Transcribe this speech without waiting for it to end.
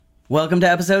Welcome to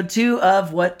episode 2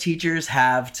 of What Teachers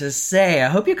Have to Say. I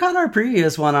hope you caught our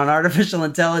previous one on artificial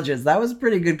intelligence. That was a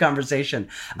pretty good conversation.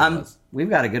 We've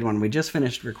got a good one. We just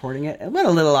finished recording it. It went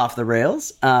a little off the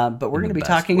rails, but we're going to be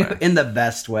talking in the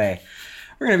best way.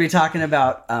 We're going to be talking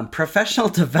about professional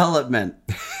development.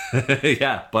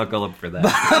 Yeah, buckle up for that.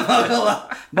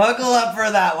 Buckle up for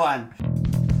that one.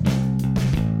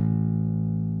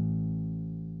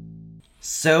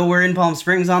 So we're in Palm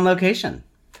Springs on location.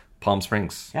 Palm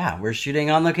Springs. Yeah, we're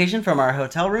shooting on location from our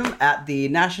hotel room at the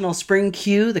National Spring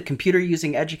CUE, the Computer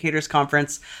Using Educators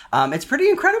Conference. It's pretty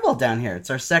incredible down here. It's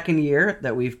our second year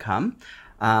that we've come.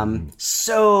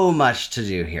 So much to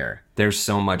do here. There's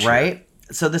so much. Right? Here.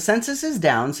 So the census is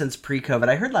down since pre-COVID.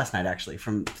 I heard last night, actually,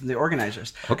 from the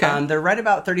organizers. Okay. They're right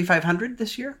about 3,500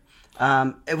 this year.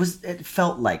 It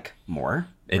felt like more.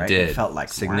 It right? did. It felt like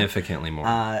significantly more.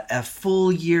 A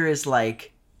full year is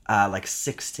like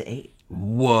 6 to 8.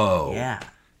 Whoa. Yeah.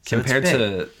 So compared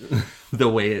to the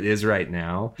way it is right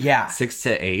now, yeah, 6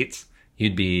 to 8,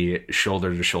 you'd be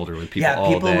shoulder to shoulder with people all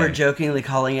day. Yeah, people were jokingly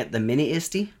calling it the mini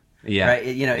ISTE. Yeah. Right?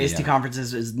 You know, ISTE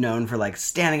conferences is known for like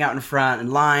standing out in front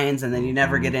and lines, and then you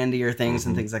never get into your things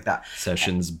and things like that.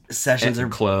 Sessions are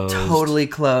closed. Totally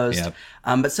closed. Yep.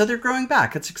 But so they're growing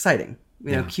back. It's exciting.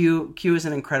 You know, CUE is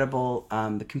an incredible,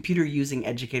 the Computer Using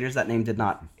Educators. That name did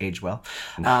not age well.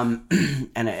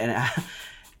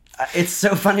 It's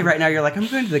so funny right now. You're like, I'm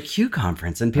going to the CUE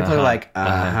conference, and people are like,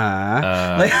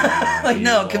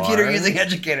 no, Computer Using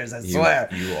Educators. I swear,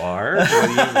 you are.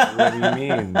 What do you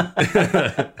mean?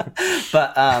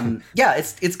 But yeah,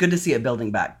 it's good to see it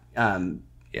building back.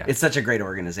 Yeah. It's such a great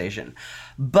organization.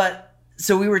 But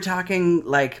so we were talking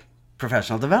like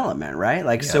professional development, right?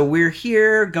 Like, so we're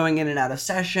here going in and out of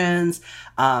sessions.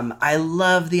 I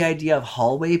love the idea of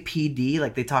hallway PD.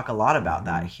 Like, they talk a lot about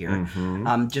that here.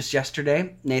 Mm-hmm. Just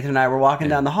yesterday, Nathan and I were walking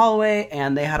down the hallway,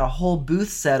 and they had a whole booth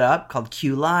set up called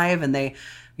CUE Live, and they,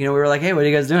 we were like, hey, what are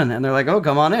you guys doing? And they're like, oh,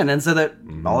 come on in. And so that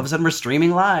all of a sudden we're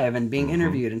streaming live and being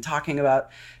interviewed and talking about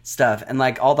stuff, and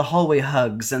like all the hallway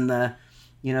hugs and the,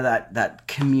 that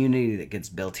community that gets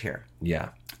built here. Yeah.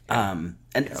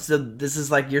 So this is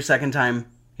like your second time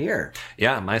here.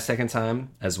 Yeah, my second time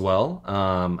as well.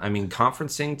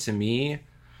 Conferencing to me,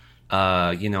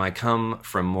 I come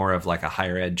from more of like a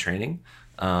higher ed training.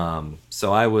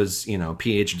 So I was,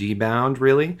 PhD bound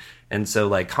really. And so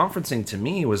like conferencing to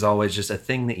me was always just a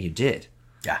thing that you did.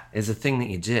 Yeah. It's a thing that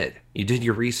you did. You did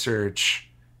your research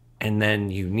and then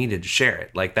you needed to share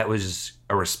it. Like that was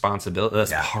a responsibility.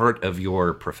 That's part of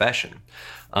your profession.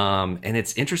 And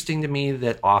it's interesting to me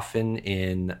that often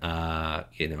in,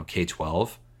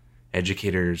 K-12,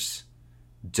 educators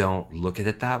don't look at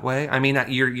it that way. I mean,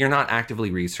 you're not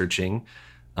actively researching,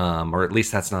 or at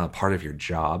least that's not a part of your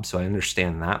job. So I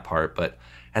understand that part. But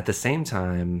at the same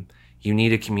time, you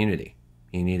need a community.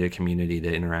 You need a community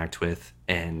to interact with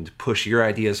and push your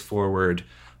ideas forward.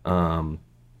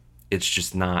 It's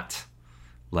just not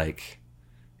like...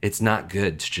 It's not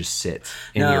good to just sit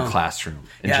in your classroom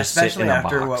and just sit in a box.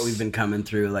 Especially after what we've been coming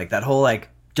through, like that whole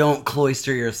don't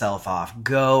cloister yourself off.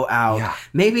 Go out. Yeah.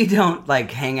 Maybe don't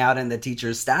hang out in the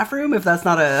teacher's staff room if that's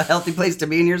not a healthy place to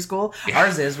be in your school. Yeah.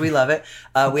 Ours is. We love it.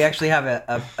 We actually have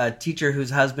a teacher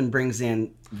whose husband brings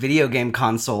in video game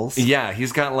consoles. Yeah,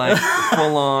 he's got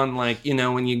full on when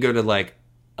you go to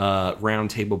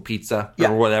round table pizza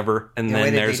or whatever, and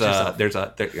then there's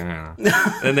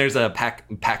a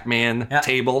Pac-Man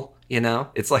table.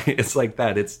 It's like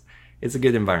that. It's a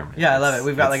good environment. Yeah, I love it.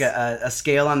 We've got a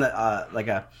scale on the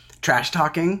a trash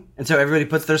talking, and so everybody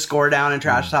puts their score down in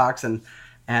trash talks, and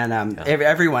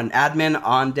everyone, admin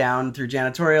on down through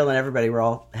janitorial, and everybody, we're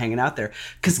all hanging out there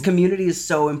because community is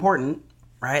so important.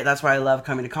 Right? That's why I love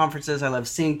coming to conferences. I love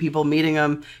seeing people, meeting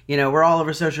them. We're all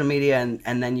over social media,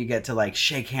 and then you get to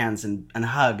shake hands and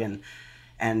hug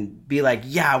and be like,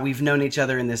 yeah, we've known each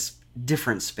other in this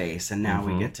different space, and now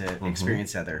we get to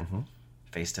experience each other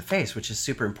face to face, which is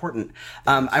super important.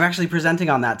 I'm actually presenting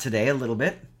on that today a little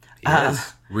bit.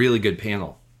 Yes. Really good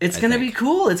panel. It's going to be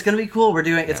cool. It's going to be cool. We're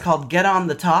doing, it's called Get on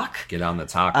the Talk. Get on the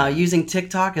Talk. Using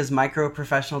TikTok as micro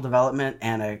professional development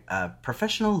and a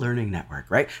professional learning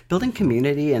network, right? Building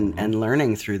community and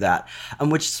learning through that,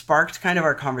 which sparked kind of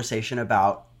our conversation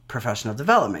about professional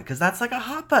development, because that's like a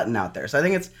hot button out there. So I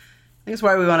think it's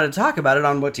why we wanted to talk about it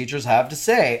on What Teachers Have to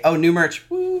Say. Oh, new merch.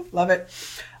 Woo, love it.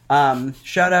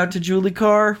 Shout out to Julie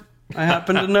Carr. I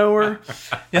happen to know her.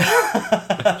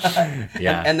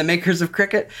 Yeah. And the makers of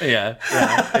Cricut. Yeah.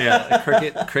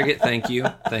 Cricut. Thank you.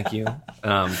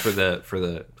 For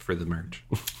the merch.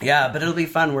 Yeah, but it'll be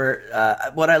fun.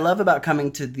 What I love about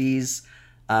coming to these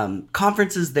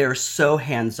conferences, they're so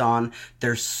hands-on.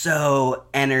 They're so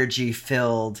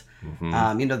energy-filled.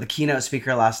 The keynote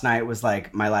speaker last night was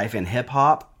like my life in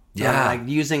hip-hop. Yeah. Like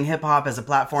using hip-hop as a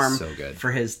platform So good. for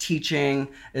his teaching.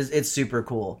 It's super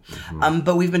cool.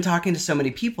 But we've been talking to so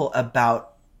many people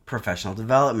about professional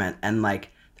development, and like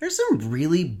there's some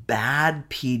really bad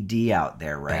PD out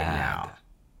there right now.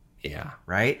 Yeah.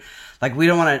 Right? Like we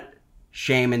don't want to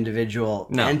shame individual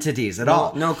entities at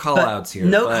all. No call-outs here.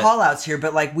 No call-outs here,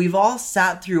 but like we've all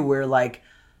sat through where like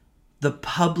the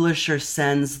publisher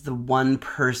sends the one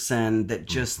person that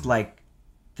just like,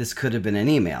 this could have been an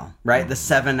email, right? The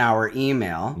 7-hour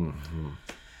email.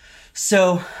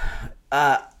 So,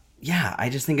 I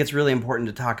just think it's really important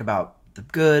to talk about the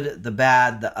good, the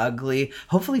bad, the ugly.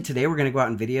 Hopefully today we're going to go out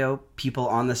and video people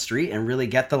on the street and really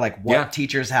get the what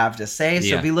teachers have to say.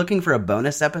 So be looking for a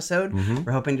bonus episode.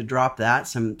 We're hoping to drop that,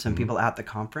 some people at the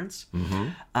conference.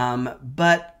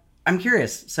 But I'm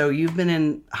curious. So you've been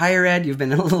in higher ed, you've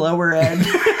been in lower ed.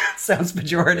 Sounds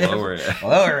pejorative.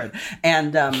 Lower ed.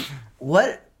 And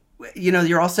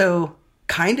you're also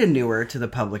kind of newer to the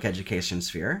public education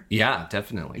sphere. Yeah,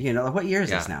 definitely. What year is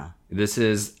this now? This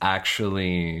is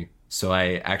actually... So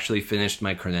I actually finished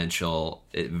my credential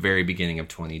at the very beginning of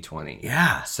 2020.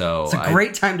 Yeah. So it's a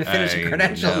great time to finish a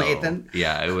credential, Nathan.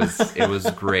 Yeah, it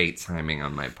was great timing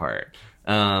on my part.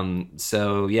 Then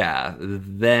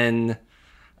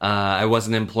I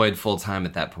wasn't employed full time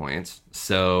at that point.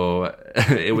 So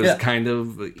it was kind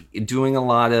of doing a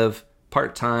lot of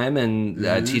part time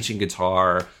and teaching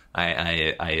guitar.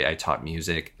 I taught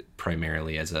music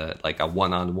primarily as a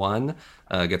one-on-one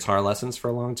guitar lessons for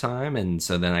a long time, and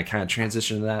so then I kind of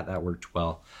transitioned to that. That worked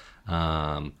well.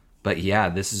 But yeah,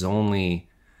 this is only...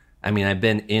 I mean, I've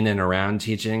been in and around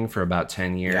teaching for about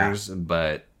 10 years,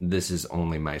 but this is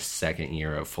only my second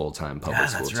year of full-time public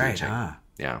school teaching. Right, huh?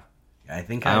 Yeah. I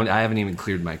think I haven't even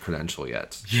cleared my credential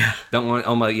yet. Yeah. Don't want,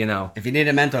 If you need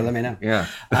a mentor, let me know. Yeah.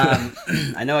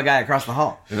 I know a guy across the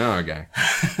hall. You know a guy.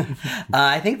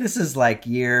 I think this is like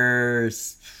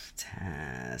years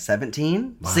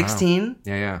 17, 16.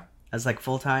 Yeah. As like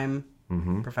full-time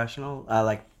professional,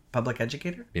 like public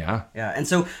educator. Yeah. Yeah. And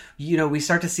so, we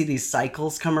start to see these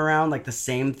cycles come around, like the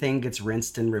same thing gets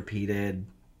rinsed and repeated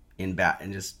in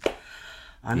just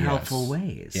unhelpful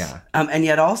ways. Yeah. And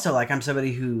yet also, like, I'm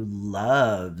somebody who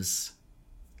loves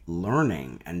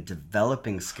learning and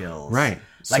developing skills. Right.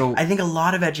 Like, so, I think a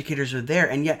lot of educators are there,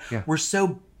 and yet we're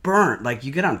so burnt. Like,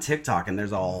 you get on TikTok, and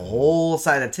there's a whole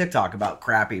side of TikTok about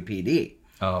crappy PD.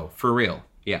 Oh, for real.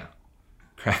 Yeah.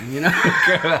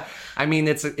 I mean,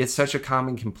 it's such a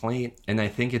common complaint, and I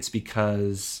think it's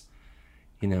because,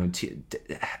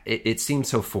 it seems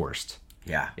so forced.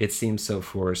 Yeah. It seems so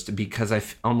forced because I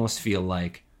almost feel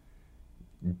like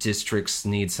districts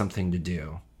need something to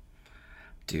do.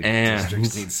 Dude,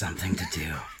 districts need something to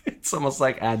do. It's almost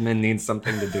like admin needs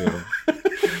something to do.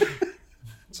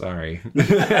 Sorry.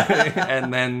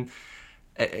 And then,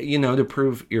 to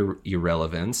prove your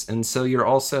relevance. And so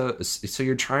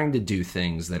you're trying to do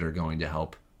things that are going to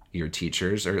help your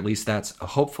teachers, or at least that's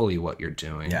hopefully what you're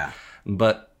doing. Yeah.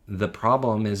 But the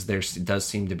problem is there does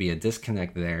seem to be a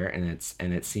disconnect there, and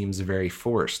it seems very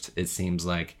forced. It seems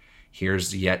like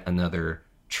here's yet another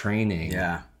training.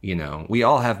 Yeah. We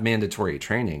all have mandatory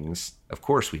trainings. Of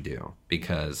course we do,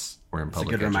 because we're in public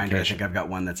education. It's a good reminder. I think I've got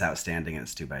one that's outstanding, and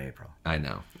it's due by April. I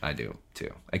know. I do,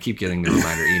 too. I keep getting the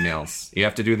reminder emails. You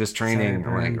have to do this training.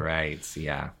 Sorry, I'm like, right.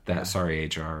 Yeah. Sorry,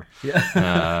 HR.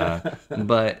 Yeah.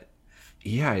 But,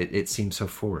 yeah, it seems so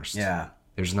forced. Yeah.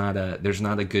 There's not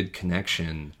a good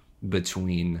connection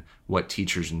between what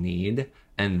teachers need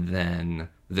and then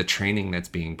the training that's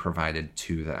being provided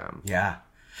to them. Yeah.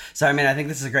 So, I mean, I think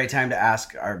this is a great time to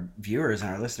ask our viewers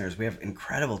and our listeners. We have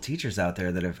incredible teachers out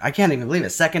there that I can't even believe it.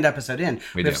 Second episode in.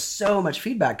 We have so much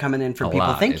feedback coming in from people.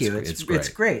 Lot. Thank you. It's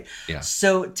great. Yeah.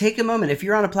 So take a moment. If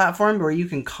you're on a platform where you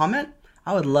can comment,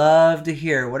 I would love to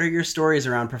hear, what are your stories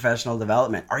around professional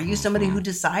development? Are you somebody who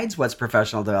decides what's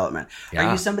professional development? Yeah.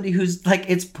 Are you somebody who's like,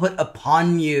 it's put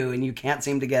upon you and you can't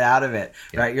seem to get out of it,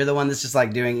 right? You're the one that's just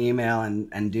like doing email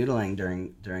and doodling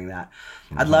during that.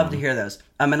 I'd love to hear those.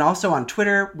 And also on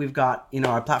Twitter, we've got,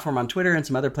 our platform on Twitter and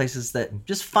some other places that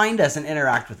just find us and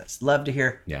interact with us. Love to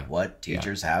hear what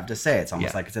teachers have to say. It's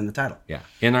almost like it's in the title. Yeah.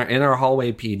 In our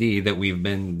hallway PD that we've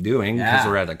been doing, because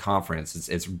we're at a conference,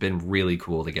 it's been really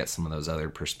cool to get some of those other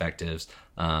perspectives.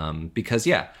 Because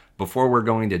before we're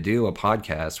going to do a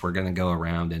podcast, we're going to go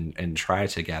around and try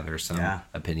to gather some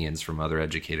opinions from other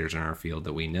educators in our field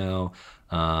that we know.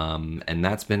 And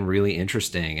that's been really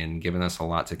interesting and given us a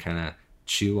lot to kind of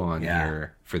chew on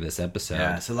here for this episode.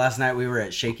 Yeah, so last night we were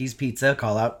at Shakey's Pizza,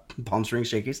 call out Palm Springs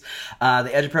Shakey's. The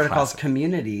Edge of Protocols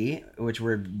community, which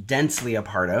we're densely a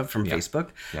part of from Facebook,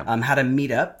 had a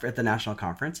meetup at the national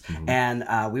conference. And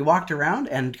we walked around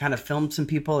and kind of filmed some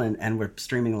people and we're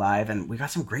streaming live, and we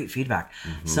got some great feedback.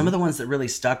 Some of the ones that really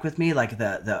stuck with me, like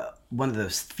the one of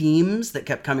those themes that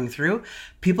kept coming through,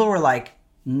 people were like,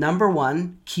 number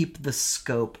one, keep the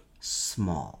scope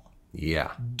small.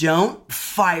 Yeah. Don't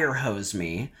fire hose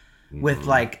me with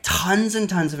like tons and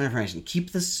tons of information.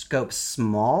 Keep the scope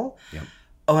small. Yep.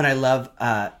 Oh, and I love,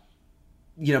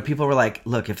 people were like,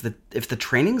 look, if the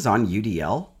training's on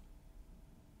UDL,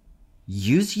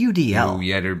 use UDL.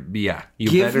 You better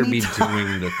be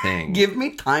doing the thing. Give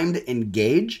me time to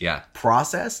engage,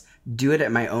 process, do it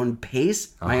at my own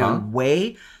pace, my own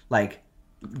way. Like,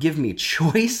 give me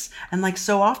choice. And like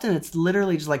so often it's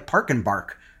literally just like park and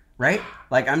bark. Right?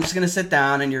 Like, I'm just going to sit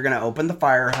down and you're going to open the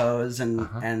fire hose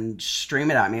and stream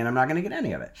it at me, and I'm not going to get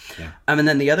any of it. Yeah. And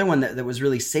then the other one that was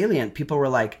really salient, people were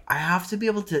like, I have to be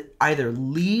able to either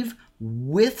leave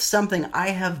with something I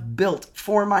have built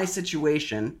for my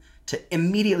situation to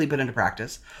immediately put into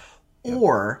practice,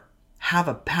 or have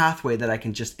a pathway that I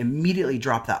can just immediately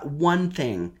drop that one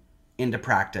thing into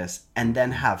practice and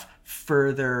then have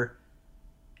further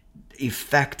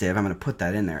effective, I'm going to put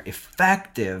that in there,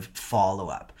 effective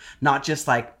follow-up. Not just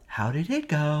like, how did it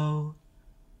go?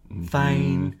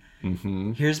 Fine.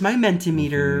 Here's my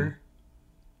Mentimeter.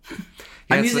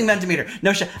 I'm using Mentimeter.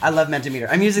 No shit. I love Mentimeter.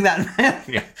 I'm using that.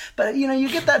 But, you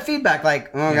get that feedback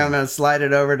like, I'm going to slide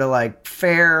it over to like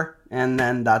fair, and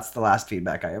then that's the last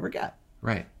feedback I ever get.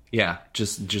 Right. Yeah.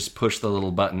 Just push the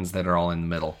little buttons that are all in the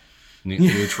middle.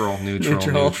 Neutral.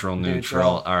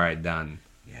 All right, done.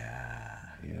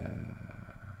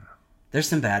 There's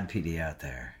some bad PD out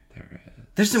there. There is.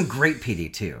 There's some great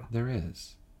PD too. There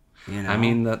is. I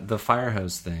mean, the fire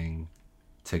hose thing,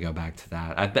 to go back to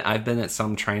that, I've been at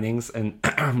some trainings, and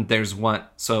there's one.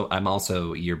 So I'm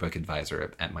also a yearbook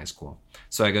advisor at my school.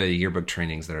 So I go to yearbook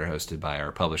trainings that are hosted by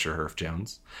our publisher, Herff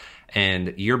Jones.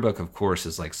 And yearbook, of course,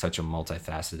 is like such a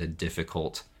multifaceted,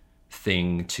 difficult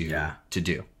thing to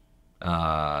do.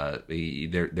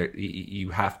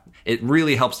 It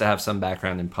really helps to have some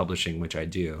background in publishing, which I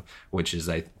do, which is,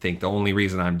 I think, the only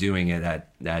reason I'm doing it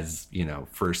as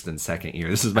first and second year.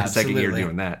 This is my second year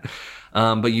doing that.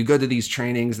 But you go to these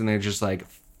trainings and they're just like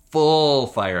full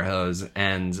fire hose,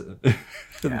 and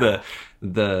our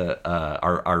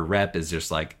rep is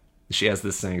just like, she has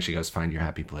this saying, she goes, find your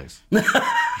happy place.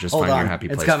 Just find your happy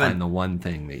place. Find the one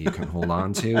thing that you can hold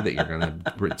on to, that you're going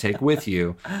to take with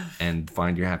you, and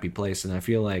find your happy place. And I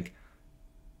feel like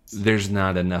there's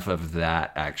not enough of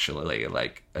that, actually,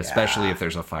 like, especially if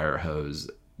there's a fire hose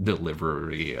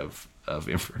delivery of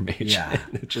information. Yeah.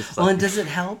 Just and does it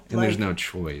help? And there's no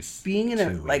choice. Being in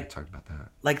talk about that.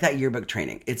 Like that yearbook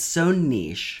training, it's so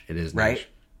niche. It is right?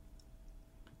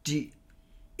 Niche.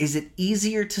 Is it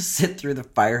easier to sit through the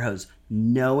fire hose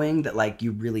knowing that like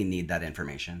you really need that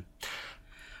information?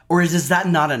 Or is that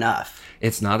not enough?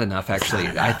 It's not enough, actually.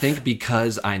 I think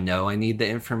because I know I need the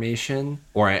information,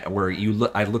 I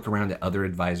look around at other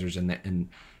advisors, and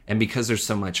because there's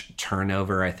so much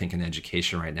turnover, I think, in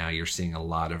education right now, you're seeing a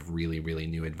lot of really, really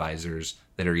new advisors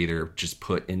that are either just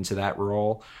put into that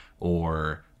role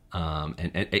or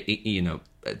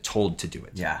told to do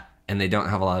it. Yeah. And they don't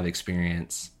have a lot of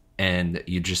experience. And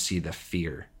you just see the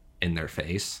fear in their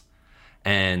face.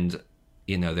 And,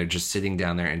 they're just sitting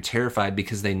down there and terrified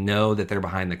because they know that they're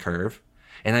behind the curve.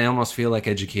 And I almost feel like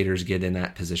educators get in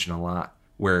that position a lot,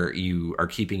 where you are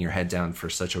keeping your head down for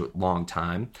such a long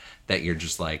time that you're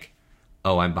just like,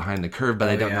 oh, I'm behind the curve, but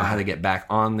I don't know how to get back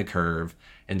on the curve.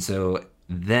 And so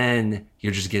then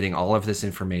you're just getting all of this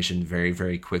information very,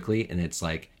 very quickly. And it's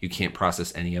like, you can't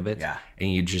process any of it. Yeah.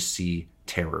 And you just see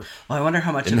terror. Well, I wonder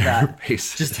how much of that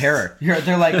just terror.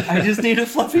 They're like, I just need a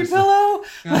fluffy pillow.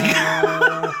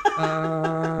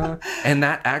 And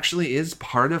that actually is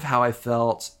part of how I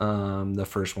felt the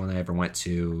first one I ever went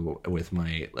to with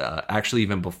my actually,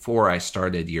 even before I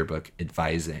started yearbook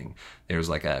advising, there was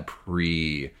like a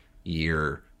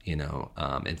pre-year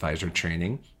advisor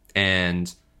training,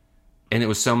 and it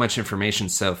was so much information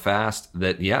so fast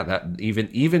that that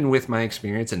even with my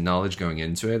experience and knowledge going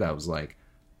into it, I was like,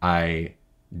 I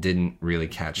didn't really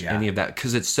catch any of that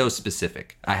because it's so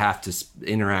specific. I have to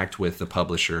interact with the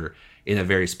publisher in a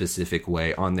very specific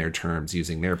way on their terms,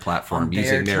 using their platform,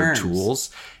 using their tools.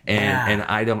 And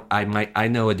I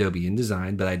know Adobe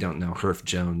InDesign, but I don't know Herff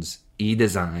Jones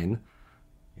eDesign.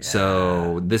 Yeah.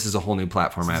 So this is a whole new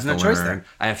platform I have to learn.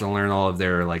 I have to learn all of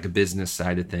their like business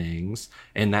side of things.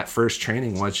 And that first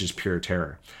training was just pure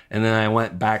terror. And then I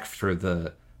went back for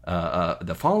the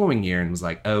the following year and was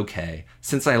like, okay,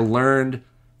 since I learned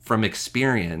from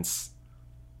experience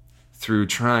through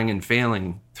trying and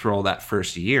failing through all that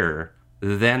first year,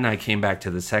 then I came back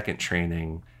to the second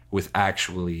training with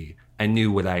actually, I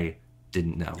knew what I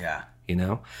didn't know. Yeah. You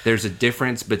know, there's a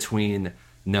difference between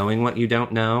knowing what you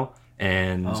don't know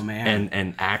and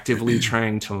and actively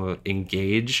trying to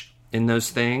engage in those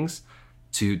things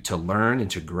to learn and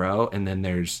to grow. And then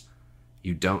there's,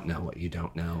 you don't know what you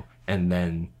don't know. And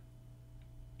then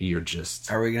you're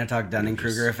just... Are we going to talk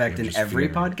Dunning-Kruger effect in every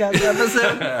podcast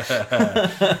episode?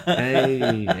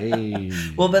 Hey.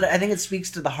 Well, but I think it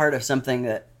speaks to the heart of something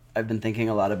that I've been thinking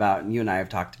a lot about, and you and I have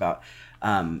talked about.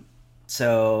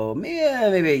 So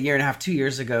maybe a year and a half, 2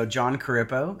 years ago, John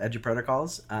Carippo,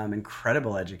 EduProtocols,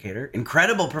 incredible educator,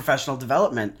 incredible professional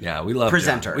development. Yeah, we love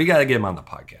presenter. John. We got to get him on the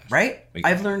podcast, right?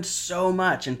 I've learned so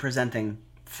much in presenting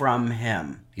from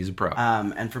him. He's a pro.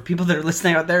 And for people that are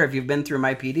listening out there, if you've been through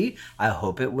my PD, I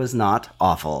hope it was not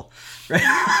awful. Right?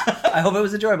 I hope it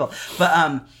was enjoyable. But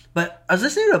I was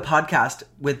listening to a podcast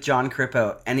with John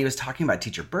Carippo, and he was talking about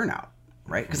teacher burnout,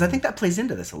 right? Because I think that plays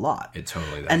into this a lot. It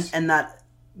totally does. And that,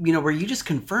 you know, where you just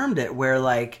confirmed it, where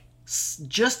like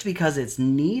just because it's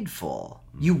needful,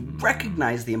 you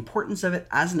recognize the importance of it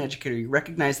as an educator. You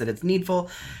recognize that it's needful,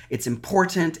 it's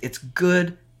important, it's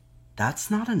good. That's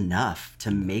not enough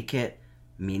to make it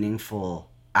meaningful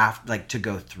after, like, to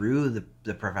go through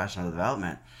the professional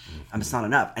development. It's not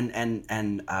enough.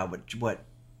 And what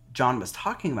John was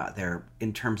talking about there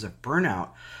in terms of burnout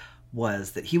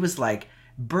was that he was like,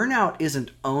 burnout isn't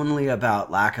only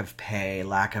about lack of pay,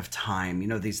 lack of time, you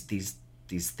know, these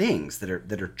things that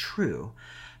are true,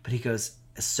 but he goes,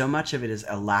 so much of it is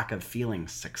a lack of feeling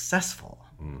successful,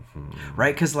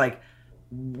 right? Because like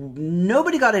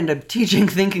nobody got into teaching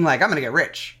thinking like, I'm going to get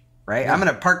rich, right? Yeah. I'm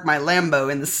going to park my Lambo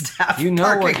in the staff. You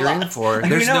know what you're in for. Like,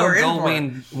 there's no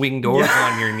gull-wing doors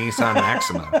on your Nissan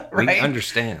Maxima. Right? We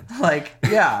understand. Like,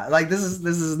 yeah, like this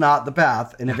is not the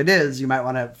path. And if it is, you might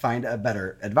want to find a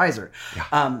better advisor.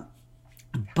 Yeah.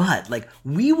 But like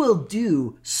we will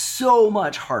do so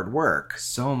much hard work.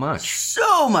 So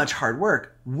much hard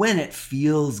work when it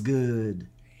feels good.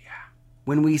 Yeah.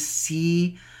 When we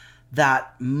see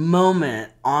that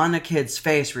moment on a kid's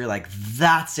face where you're like,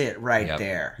 that's it right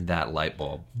there. That light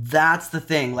bulb. That's the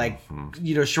thing. Like,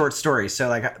 you know, short stories. So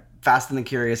like Fast and the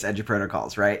Curious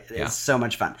EduProtocols, right? Yeah. It's so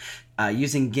much fun.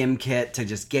 Using GimKit to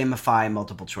just gamify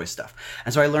multiple choice stuff.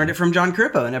 And so I learned it from John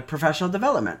Carippo in a professional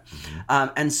development.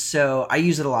 And so I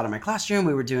use it a lot in my classroom.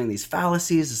 We were doing these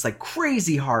fallacies, this like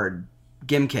crazy hard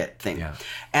GimKit thing. Yeah.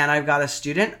 And I've got a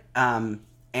student, and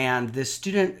this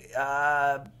student,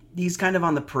 he's kind of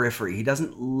on the periphery. He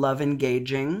doesn't love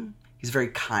engaging. He's very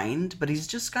kind, but he's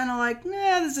just kind of like,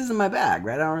 nah, this isn't my bag,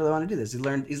 right? I don't really want to do this. He's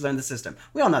learned the system.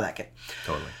 We all know that kid.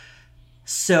 Totally.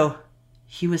 So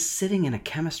he was sitting in a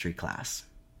chemistry class.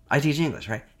 I teach English,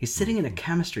 right? He's sitting in a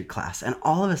chemistry class, and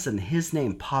all of a sudden his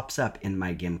name pops up in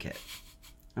my GimKit.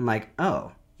 I'm like,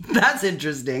 oh, that's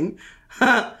interesting.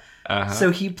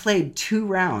 So he played 2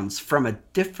 rounds from a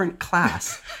different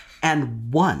class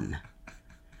and won.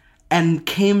 And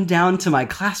came down to my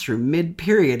classroom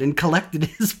mid-period and collected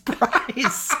his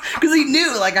prize. Because he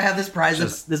knew, like, I have this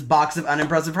prize, this box of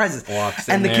unimpressive prizes.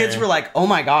 And the kids were like, oh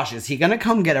my gosh, is he going to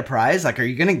come get a prize? Like, are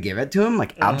you going to give it to him?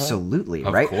 Like, absolutely,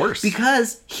 right? Of course.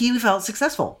 Because he felt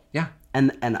successful. Yeah.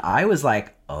 And I was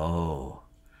like, oh,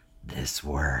 this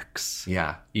works.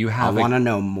 Yeah. I want to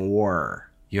know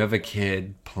more. You have a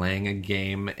kid playing a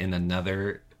game in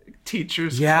another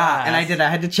teacher's class. And I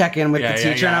had to check in with the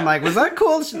teacher, and I'm like, was that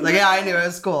cool? She's like, yeah, I knew it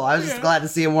was cool. I was just glad to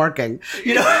see him working.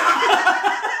 You know?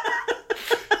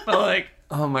 But like,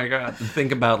 oh my God.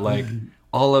 Think about like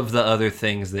all of the other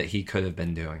things that he could have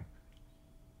been doing.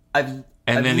 I've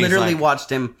literally watched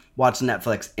him watch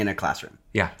Netflix in a classroom.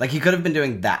 Yeah. Like he could have been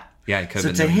doing that. Yeah, he could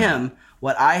have been doing that. So to him, that.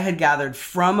 What I had gathered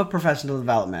from a professional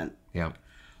development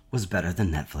was better than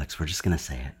Netflix. We're just going to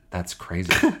say it. That's crazy.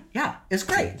 Yeah, it's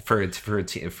great. For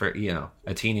you know,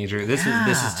 a teenager. This is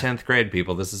 10th grade,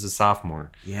 people. This is a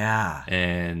sophomore. Yeah.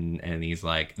 And he's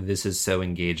like, this is so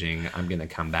engaging. I'm going to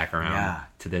come back around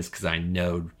to this because I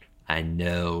know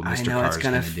Mr. Carr's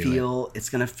going to do it. It's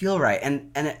going to feel right. And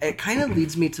it kind of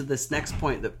leads me to this next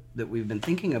point that we've been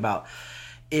thinking about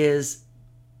is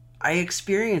I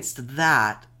experienced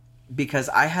that because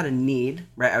I had a need,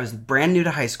 right? I was brand new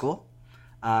to high school.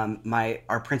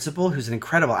 Our principal, who's an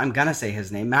incredible, I'm going to say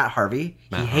his name, Matt Harvey.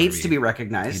 He hates to be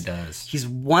recognized. He does. He's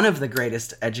one of the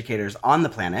greatest educators on the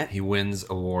planet. He wins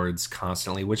awards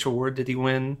constantly. Which award did he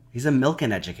win? He's a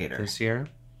Milken educator. This year?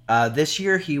 This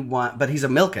year he won, but he's a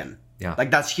Milken. Yeah.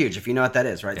 Like, that's huge, if you know what that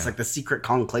is, right? It's like the secret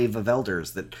conclave of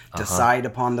elders that decide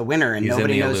upon the winner, and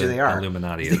nobody knows who they are.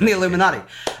 Illuminati. He's in the Illuminati.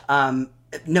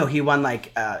 No, he won,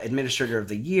 like, Administrator of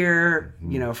the Year,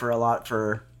 you know,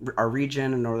 for our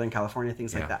region in Northern California,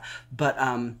 things like that. But,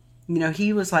 you know,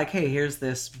 he was like, hey, here's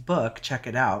this book, check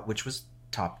it out, which was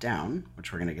top down,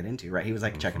 which we're going to get into, right? He was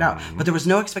like, check it out. But there was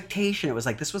no expectation. It was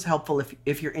like, this was helpful.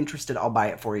 If you're interested, I'll buy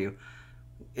it for you.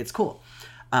 It's cool.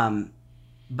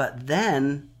 But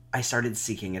then I started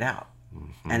seeking it out.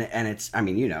 And it's, I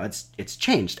mean, you know, it's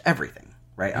changed everything,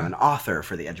 right? I'm an author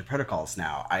for the Edge of Protocols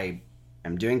now. I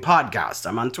am doing podcasts.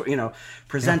 I'm on, you know,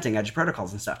 presenting Edge of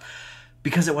Protocols and stuff,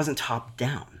 because it wasn't top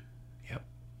down. Yep.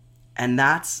 And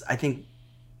that's, I think,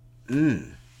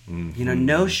 you know,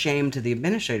 no shame to the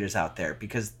administrators out there,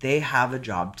 because they have a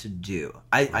job to do.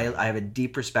 I have a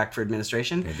deep respect for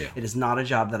administration. They do. It is not a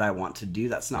job that I want to do.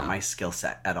 That's not my skill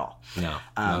set at all. No,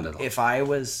 not at all. If I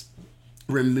was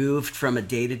removed from a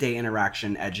day-to-day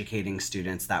interaction educating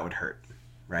students, that would hurt,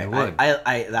 right? It would.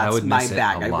 That's my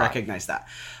bag. I lot. recognize that.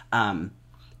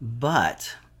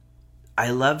 But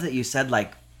I love that you said,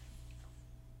 like,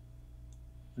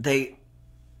 I'm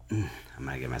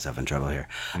going to get myself in trouble here.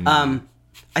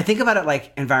 I think about it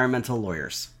like environmental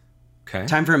lawyers. Okay.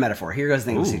 Time for a metaphor. Here goes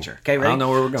the English teacher. Okay, ready? I don't know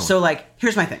where we're going. So, like,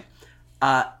 here's my thing.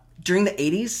 During the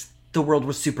 80s, the world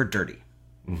was super dirty.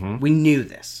 We knew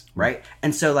this, right?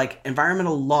 And so, like,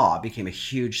 environmental law became a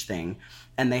huge thing,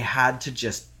 and they had to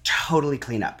just totally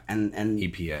clean up. And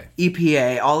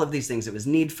EPA, all of these things. It was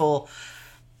needful.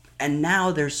 And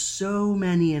now there's so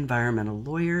many environmental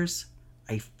lawyers,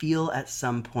 I feel at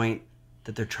some point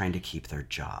that they're trying to keep their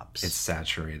jobs. It's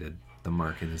saturated. The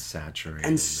market is saturated.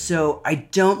 And so I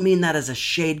don't mean that as a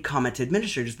shade comment to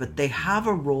administrators, but they have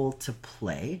a role to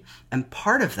play. And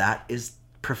part of that is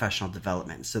professional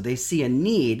development. So they see a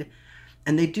need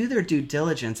and they do their due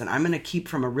diligence. And I'm going to keep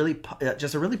from a really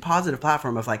positive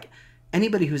platform of, like,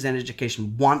 anybody who's in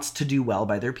education wants to do well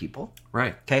by their people.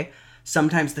 Right. Okay.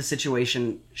 Sometimes the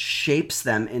situation shapes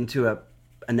them into a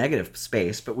negative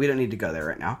space, but we don't need to go there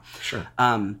right now. Sure.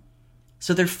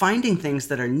 So they're finding things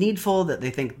that are needful, that they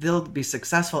think they'll be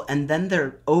successful, and then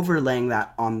they're overlaying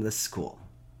that on the school.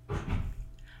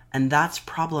 And that's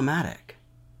problematic,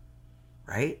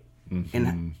 right?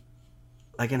 In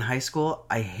high school,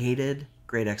 I hated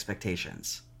Great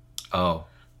Expectations.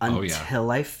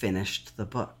 Until I finished the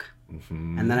book.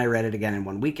 And then I read it again in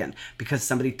one weekend because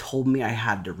somebody told me I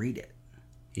had to read it.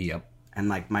 Yep. And,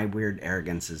 like, my weird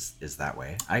arrogance is that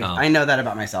way. I know that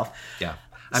about myself. Yeah.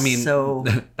 I mean, so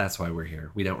that's why we're here.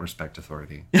 We don't respect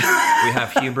authority. We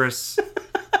have hubris.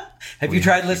 Have you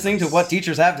tried listening to what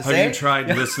teachers have to say? Have you tried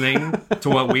listening to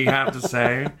what we have to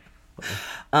say?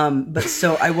 But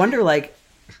so I wonder, like,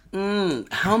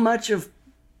 how much of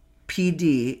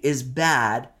PD is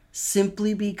bad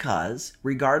simply because,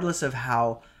 regardless of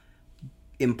how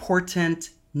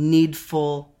important,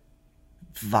 needful,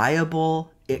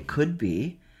 viable it could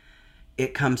be,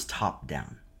 it comes top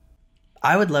down.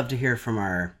 I would love to hear from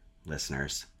our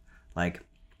listeners. Like,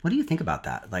 what do you think about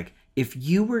that? Like, if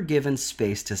you were given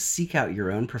space to seek out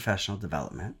your own professional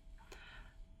development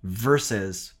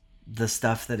versus the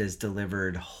stuff that is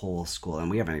delivered whole school,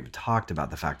 and we haven't even talked about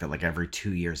the fact that, like, every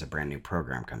 2 years a brand new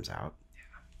program comes out.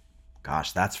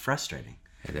 Gosh, that's frustrating.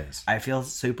 It is. I feel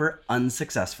super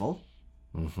unsuccessful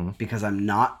because I'm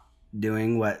not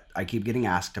doing what I keep getting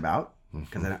asked about.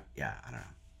 Because I don't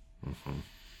know.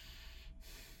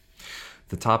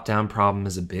 The top-down problem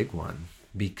is a big one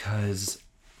because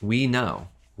we know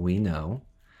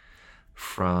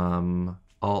from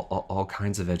all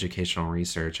kinds of educational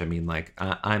research. I mean, like,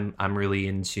 I'm really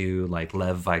into, like,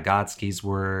 Lev Vygotsky's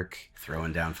work.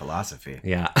 Throwing down philosophy.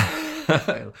 Yeah.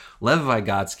 Lev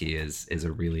Vygotsky is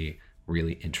a really,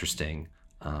 really interesting,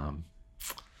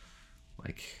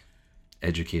 like,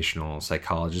 educational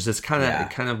psychologist. It's kind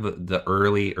of the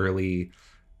early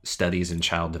studies in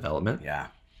child development. Yeah.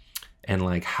 And,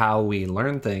 like, how we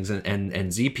learn things, and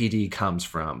ZPD comes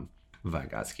from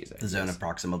Vygotsky's ideas. The zone of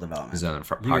proximal development. Zone of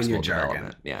proximal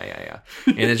development. Yeah.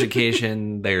 In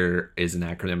education, there is an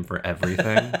acronym for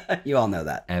everything. You all know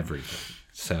that. Everything.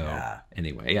 So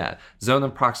anyway, zone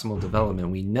of proximal development.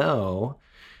 We know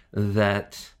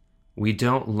that we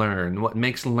don't learn. What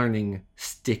makes learning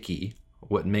sticky,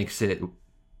 what makes it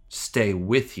stay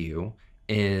with you,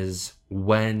 is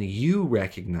when you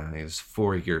recognize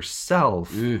for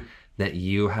yourself that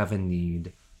you have a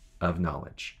need of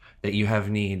knowledge, that you have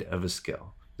need of a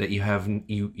skill, that you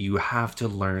have to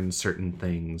learn certain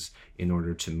things in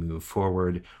order to move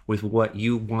forward with what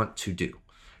you want to do.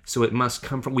 So it must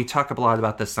come from. We talk a lot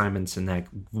about the Simon Sinek.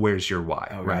 Where's your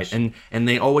why? Right, gosh. and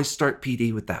they always start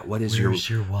PD with that. Where's your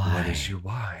why? What is your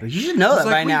why? You should know that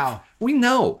It's by now. We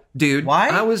know, dude. Why?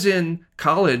 I was in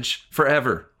college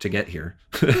forever to get here.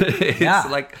 It's Yeah.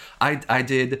 like I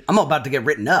did. I'm about to get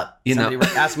written up. You know.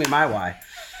 Somebody asked me my why.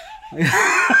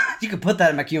 You can put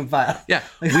that in my QM file. Yeah,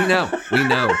 we know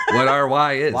what our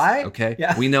why is. Why? Okay,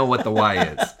 Yeah. we know what the why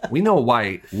is. We know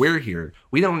why we're here.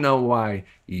 We don't know why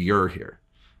you're here.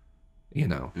 You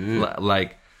know,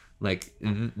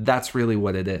 that's really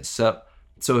what it is.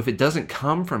 So if it doesn't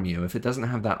come from you, if it doesn't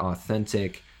have that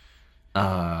authentic,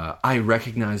 I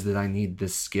recognize that I need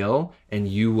this skill, and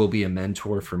you will be a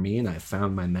mentor for me, and I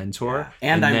found my mentor,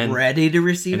 And I'm then- ready to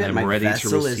receive and it. I'm My ready to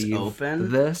vessel is receive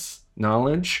open. this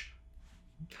knowledge.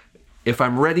 If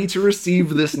I'm ready to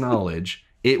receive this knowledge,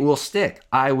 it will stick.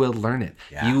 I will learn it.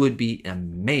 Yeah. You would be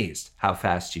amazed how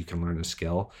fast you can learn a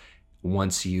skill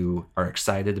once you are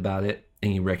excited about it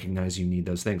and you recognize you need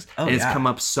those things. Oh, and it's yeah. come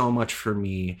up so much for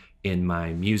me in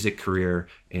my music career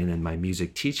and in my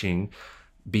music teaching,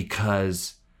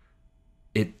 because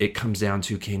it comes down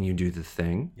to, can you do the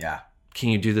thing? Yeah. Can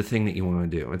you do the thing that you want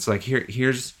to do? It's like,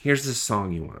 here's this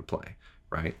song you want to play,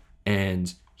 right?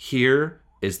 And here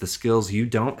is the skills you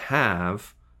don't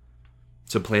have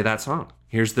to play that song.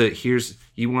 Here's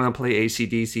you want to play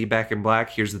AC/DC Back in Black.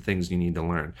 Here's the things you need to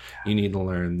learn. You need to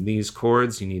learn these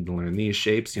chords. You need to learn these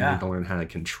shapes. You need to learn how to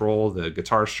control the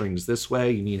guitar strings this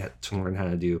way. You need to learn how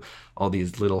to do all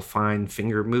these little fine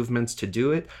finger movements to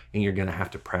do it. And you're going to have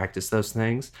to practice those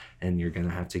things. And you're going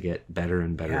to have to get better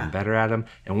and better and better at them.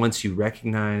 And once you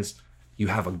recognize you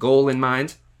have a goal in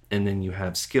mind, and then you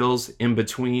have skills in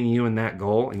between you and that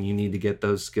goal, and you need to get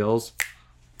those skills.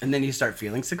 And then you start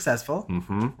feeling successful,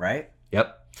 right?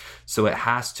 Yep. So it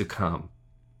has to come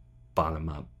bottom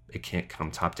up. It can't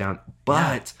come top down.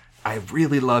 But I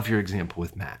really love your example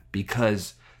with Matt,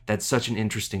 because that's such an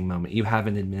interesting moment. You have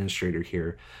an administrator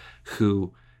here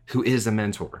who is a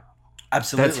mentor.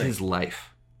 Absolutely. That's his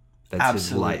life. That's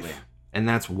his life. And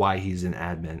that's why he's an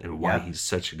admin, and why he's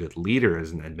such a good leader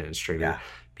as an administrator,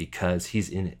 because he's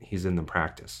in it. He's in the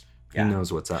practice. He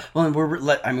knows what's up. Well,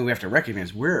 and we have to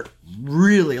recognize we're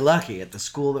really lucky at the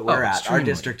school that we're at. Extremely. Our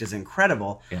district is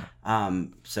incredible. Yeah.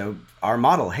 So our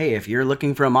model, hey, if you're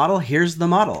looking for a model, here's the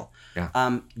model.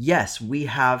 Yeah. Yes, we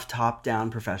have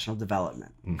top-down professional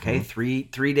development. Okay,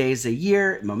 3 days a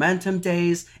year, momentum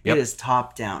days. Yep. It is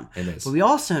top-down. It is. But we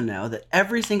also know that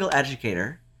every single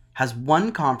educator has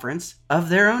one conference of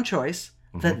their own choice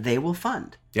that they will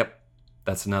fund. Yep.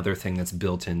 That's another thing that's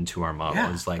built into our model.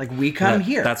 Yeah, Is like we come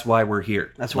here. That's why we're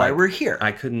here. That's why we're here.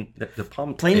 I couldn't. The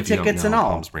Palm Plane if you don't tickets know, and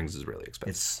all. Palm Springs is really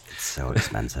expensive. It's so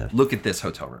expensive. Look at this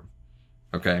hotel room.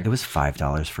 Okay. It was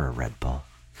 $5 for a Red Bull.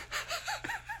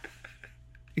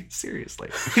 Seriously.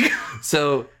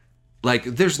 So, like,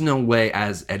 there's no way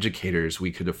as educators we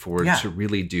could afford to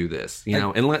really do this, you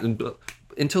know,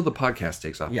 until the podcast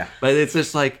takes off. Yeah. But it's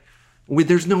just like,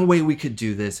 there's no way we could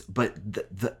do this, but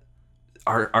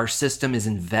our system is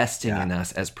investing in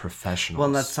us as professionals. Well,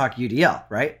 let's talk UDL,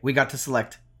 right? We got to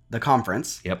select the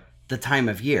conference, Yep. the time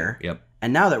of year. Yep.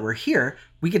 And now that we're here,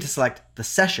 we get to select the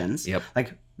sessions. Yep.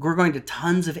 Like, we're going to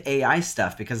tons of AI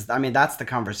stuff because, I mean, that's the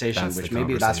conversation, That's which the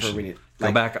maybe that's where conversation. we need.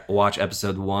 Go back, watch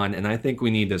episode 1, and I think we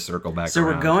need to circle back. So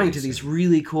we're around going pretty to these soon.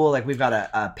 really cool, like we've got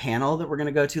a panel that we're going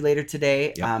to go to later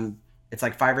today. Yep. It's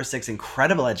like 5 or 6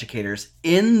 incredible educators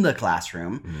in the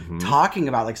classroom talking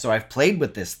about, like, so I've played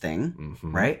with this thing,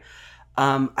 right?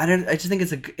 I just think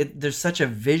there's such a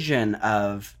vision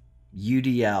of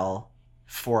UDL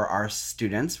for our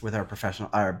students with our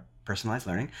personalized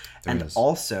learning, and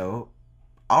also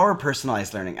our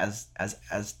personalized learning as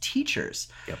teachers.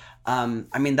 Yep.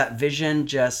 I mean, that vision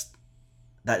just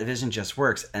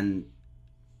works. And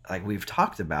like we've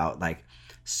talked about, like,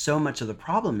 so much of the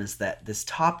problem is that this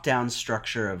top-down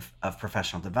structure of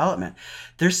professional development,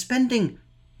 they're spending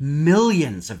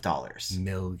millions of dollars.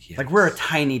 Millions. Like, we're a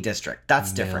tiny district.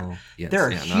 That's different. Yes. There are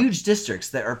huge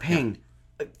districts that are paying,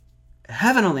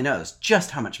 heaven only knows just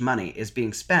how much money is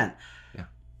being spent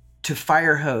to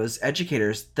fire hose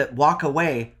educators that walk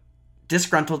away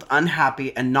disgruntled,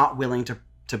 unhappy, and not willing to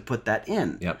put that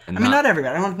in. Yep. I mean, not everybody.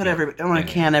 I don't want to put everybody. I don't want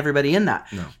to can everybody in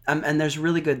that. No. And there's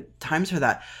really good times for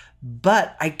that.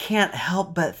 But I can't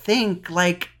help but think,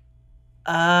 like,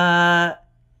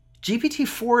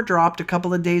 GPT-4 dropped a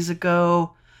couple of days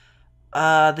ago.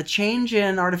 The change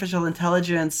in artificial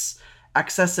intelligence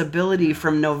accessibility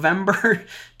from November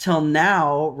till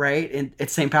now, right?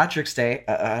 It's St. Patrick's Day.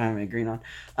 I don't have any green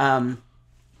on.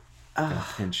 I'll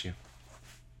pinch you.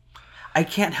 I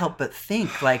can't help but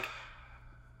think, like,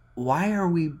 why are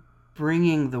we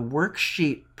bringing the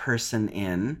worksheet person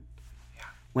in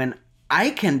when I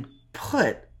can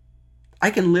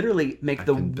literally make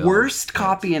the worst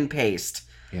copy and paste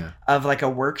of like a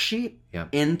worksheet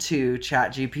into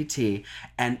ChatGPT,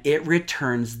 and it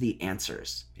returns the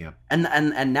answers. And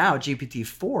now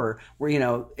GPT-4,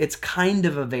 where it's kind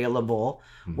of available,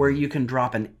 where you can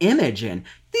drop an image in.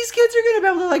 These kids are going to be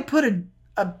able to like put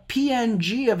a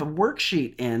PNG of a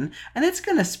worksheet in, and it's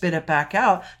going to spit it back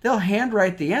out. They'll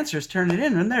handwrite the answers, turn it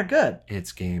in, and they're good.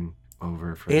 It's game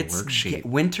over for the worksheet.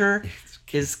 Winter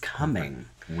is coming.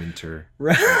 Winter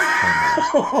is coming.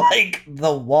 Like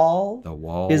the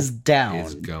wall is down.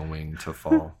 Is going to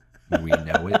fall. We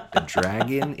know it. The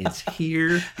dragon is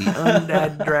here. The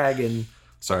undead dragon.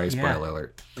 Sorry, spoiler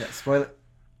alert. Yeah, spoiler.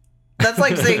 That's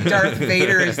like saying Darth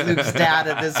Vader is Luke's dad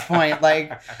at this point.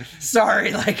 Like,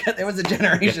 sorry, like it was a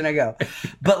generation ago.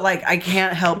 But like, I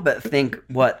can't help but think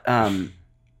what that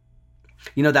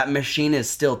machine is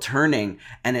still turning,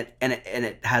 and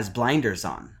it has blinders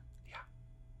on.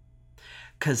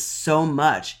 Because so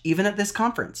much, even at this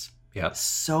conference,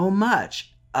 so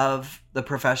much of the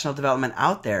professional development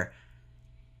out there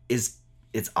it's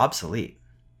obsolete.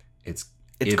 It's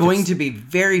going to be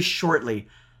very shortly.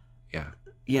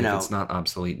 If it's not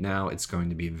obsolete now, it's going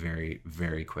to be very,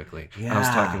 very quickly. I was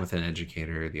talking with an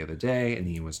educator the other day, and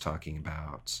he was talking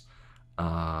about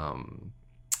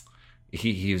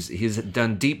he's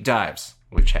done deep dives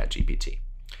with ChatGPT.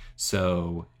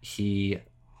 So he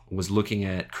was looking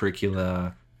at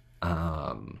curricula,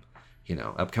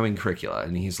 upcoming curricula,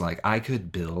 and he's like, I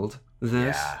could build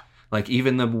this. Like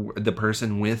even the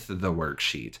person with the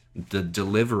worksheet, the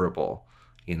deliverable,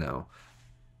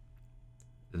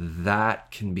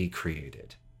 that can be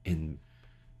created in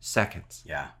seconds.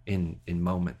 In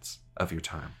moments of your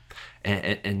time.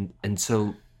 And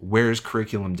so where's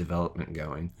curriculum development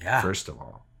going? First of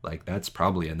all. Like, that's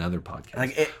probably another podcast.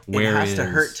 Like, it has to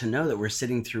hurt to know that we're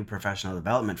sitting through professional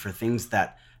development for things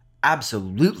that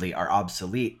absolutely are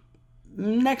obsolete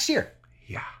next year.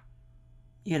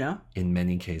 In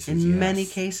many cases, In many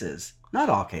cases. Not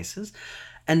all cases.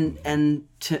 And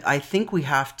I think we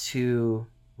have to...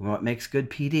 What makes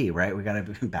good PD, right? We got to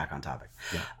be back on topic.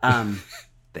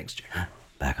 Thanks, Jay.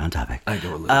 Back on topic. I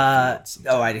go a little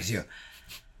I do too.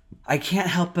 I can't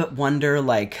help but wonder,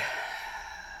 like...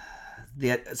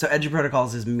 So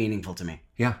EduProtocols is meaningful to me.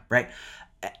 Right?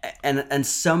 And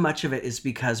so much of it is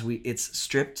because it's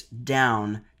stripped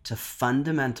down to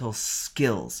fundamental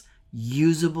skills,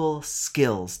 usable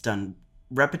skills done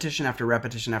repetition after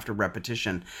repetition after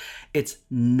repetition. It's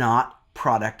not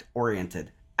product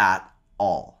oriented at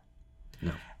all.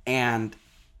 No. And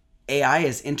AI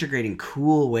is integrating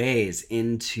cool ways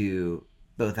into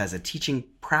both as a teaching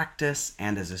practice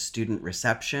and as a student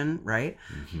reception, right?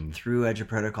 Through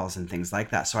EduProtocols and things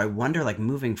like that. So I wonder, like,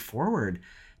 moving forward,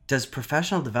 does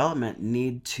professional development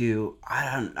need to,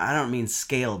 I don't mean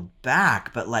scaled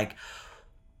back, but like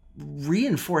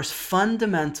reinforce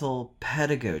fundamental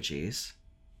pedagogies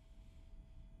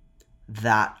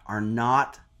that are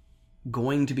not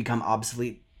going to become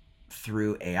obsolete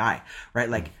through AI, right?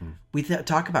 Like we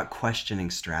talk about questioning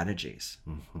strategies.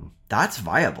 That's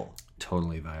viable.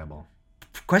 Totally viable.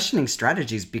 Questioning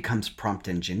strategies becomes prompt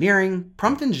engineering.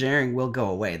 Prompt engineering will go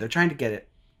away. They're trying to get it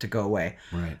to go away.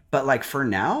 Right. But like for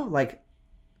now, like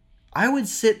I would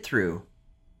sit through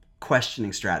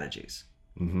questioning strategies.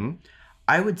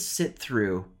 I would sit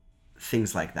through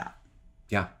things like that.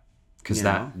 Yeah. Because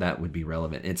that would be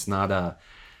relevant. It's not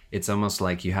it's almost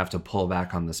like you have to pull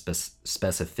back on the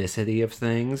specificity of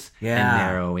things and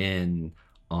narrow in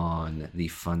on the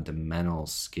fundamental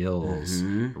skills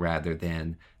rather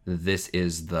than this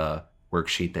is the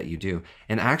worksheet that you do.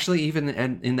 And actually, even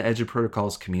in the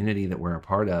EduProtocols community that we're a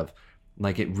part of,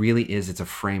 like it really is, it's a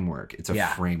framework. It's a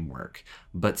framework.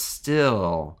 But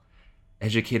still,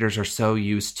 educators are so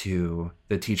used to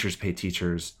the teachers pay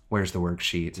teachers. Where's the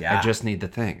worksheet? I just need the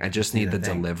thing. I just need the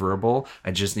deliverable.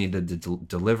 I just need the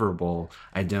deliverable.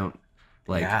 I don't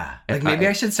like. Like maybe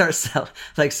I should start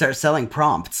selling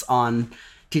prompts on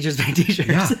teachers pay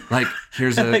teachers. Like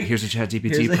here's a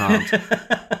ChatGPT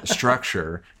prompt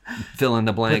structure. Fill in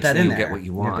the blanks, and you get what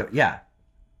you want.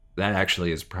 That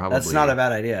actually is probably that's not a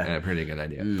bad idea. A pretty good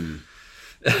idea.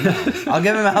 I'll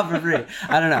give them out for free.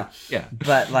 I don't know.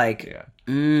 But like,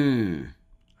 I'm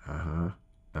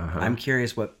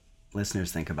curious what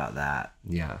listeners think about that.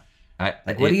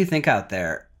 What do you think out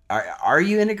there? Are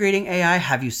you integrating AI?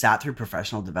 Have you sat through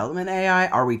professional development AI?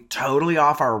 Are we totally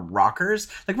off our rockers?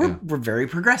 Like we're very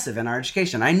progressive in our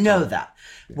education. I know that.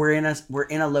 We're in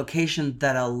a location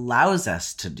that allows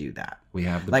us to do that. We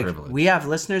have the like privilege. We have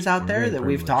listeners out there that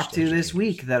we've talked to this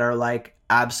week that are like,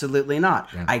 Absolutely not.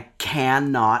 Yeah. I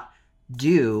cannot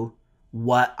do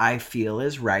what I feel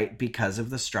is right because of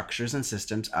the structures and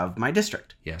systems of my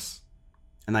district. Yes.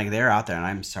 And like they're out there, and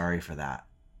I'm sorry for that.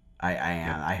 I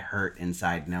am. Yep. I hurt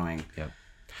inside knowing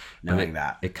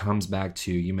that. It comes back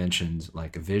to, you mentioned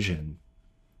like a vision.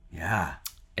 Yeah.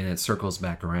 And it circles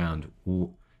back around.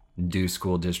 Do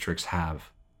school districts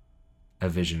have a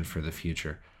vision for the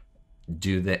future?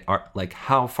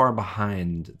 How far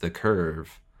behind the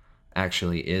curve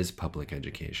actually is public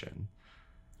education?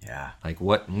 Yeah. Like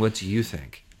what do you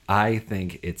think? I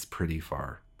think it's pretty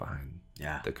far behind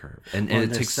the curve. And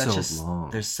it takes so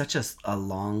long. There's such a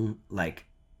long, like,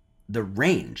 the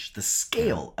range, the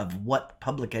scale of what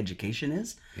public education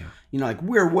is. Yeah. You know, like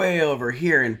we're way over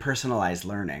here in personalized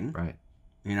learning. Right.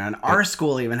 You know, and our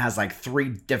school even has like 3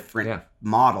 different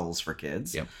models for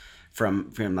kids. Yep.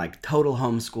 From like total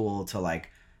homeschool to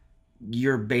like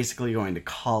you're basically going to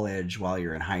college while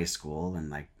you're in high school and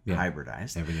like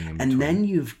hybridized. Everything in between. And then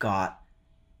you've got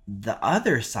the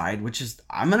other side, which is,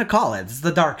 I'm going to call it, it's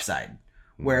the dark side,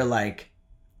 where like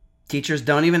teachers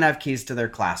don't even have keys to their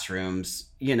classrooms.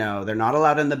 You know, they're not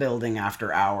allowed in the building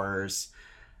after hours.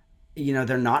 You know,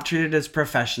 they're not treated as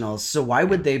professionals. So why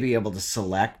would they be able to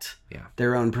select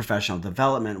their own professional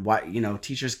development? Why, you know,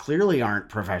 teachers clearly aren't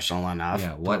professional enough.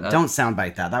 Yeah, don't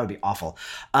soundbite that. That would be awful.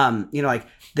 You know, like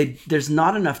there's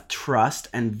not enough trust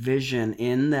and vision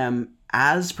in them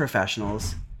as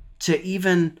professionals to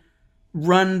even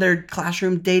run their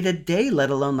classroom day to day, let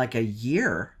alone like a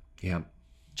year. Yeah.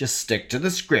 Just stick to the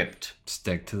script.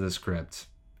 Stick to the script.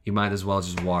 You might as well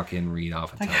just walk in, read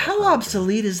off. Like, how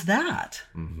obsolete is that?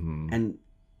 Mm-hmm. And,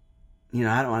 you know,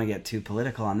 I don't want to get too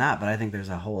political on that, but I think there's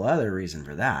a whole other reason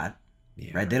for that.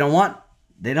 Yeah. Right? They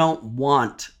don't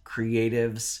want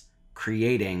creatives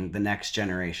creating the next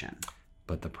generation.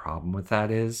 But the problem with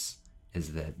that is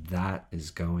that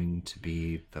is going to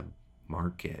be the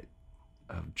market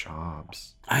of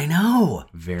jobs. I know.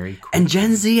 Very quickly. And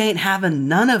Gen Z ain't having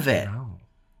none of it. No.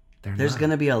 There's going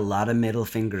to be a lot of middle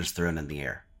fingers thrown in the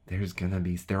air. They're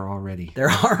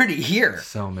already here.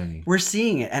 So many. We're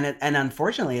seeing it. And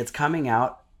unfortunately, it's coming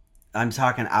out. I'm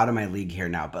talking out of my league here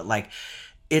now, but like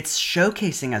it's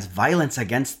showcasing as violence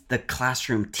against the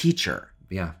classroom teacher.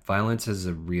 Yeah. Violence is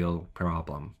a real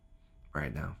problem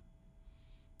right now.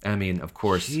 I mean, of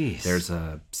course, there's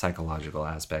a psychological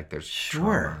aspect. There's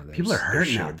trauma. People are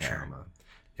hurting out there. Trauma.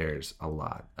 There's a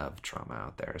lot of trauma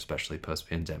out there, especially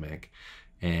post-pandemic.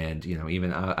 And, you know,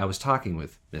 even I was talking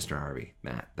with Mr. Harvey,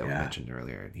 Matt, that we mentioned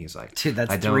earlier, and he's like, dude,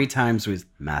 that's 3 times with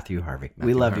Matthew Harvey.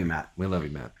 We love you, Matt. We love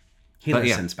you, Matt. He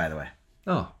listens, by the way.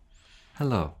 Oh,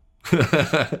 hello.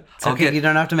 It's okay. You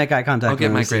don't have to make eye contact. I'll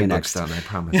get my grade books done, I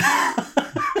promise.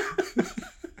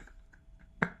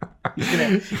 He's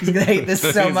gonna hate this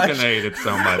so much. He's gonna hate it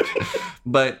so much.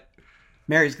 But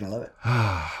Mary's gonna love it.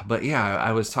 But yeah,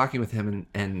 I was talking with him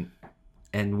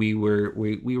and we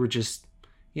were just,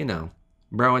 you know,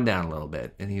 broing down a little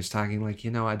bit, and he was talking like,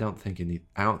 you know, I don't think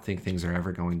things are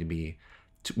ever going to be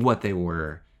what they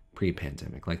were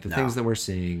pre-pandemic. Like the things that we're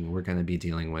seeing, we're going to be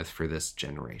dealing with for this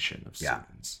generation of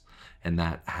students, and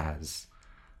that has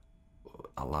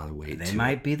a lot of weight. They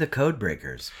might be the code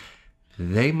breakers.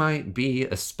 They might be,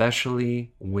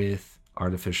 especially with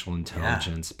artificial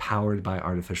intelligence, powered by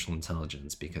artificial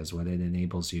intelligence, because what it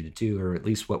enables you to do, or at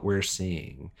least what we're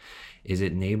seeing, is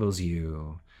it enables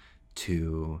you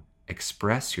to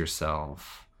express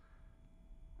yourself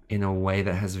in a way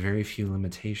that has very few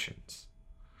limitations.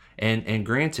 And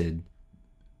granted,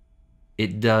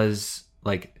 it does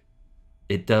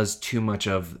too much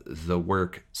of the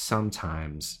work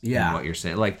sometimes in what you're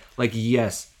saying. Like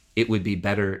yes, it would be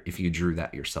better if you drew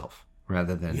that yourself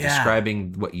rather than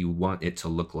describing what you want it to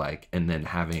look like and then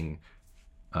having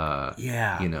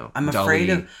you know, I'm afraid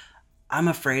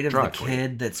of the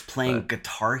kid that's playing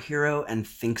Guitar Hero and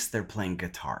thinks they're playing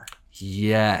guitar.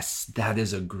 Yes, that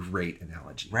is a great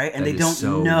analogy. Right? And they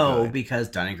don't know because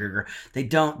Dunning-Kruger, they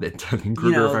don't,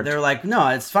 Dunning-Kruger effect. They're like, no,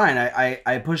 it's fine.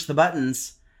 I push the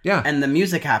buttons and the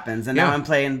music happens and now I'm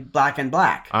playing Black and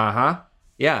Black. Uh-huh.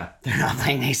 Yeah. They're not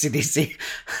playing AC/DC.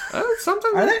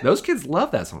 Sometimes those kids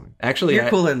love that song. Actually, you're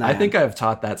cooler than that. I think I've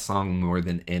taught that song more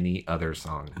than any other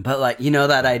song. But like, you know,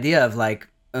 that idea of like,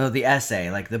 oh, the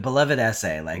essay, like the beloved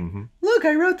essay, like, look,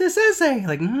 I wrote this essay.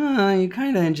 Like, no, you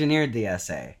kind of engineered the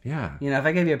essay. Yeah. You know, if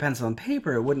I gave you a pencil and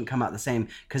paper, it wouldn't come out the same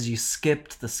because you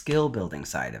skipped the skill building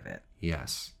side of it.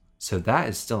 Yes. So that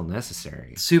is still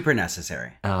necessary. Super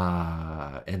necessary.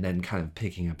 And then kind of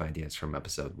picking up ideas from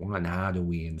episode 1. How do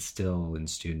we instill in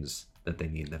students that they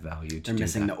need the value to do that? They're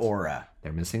missing the aura.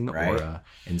 They're missing the aura.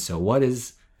 And so what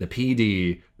is the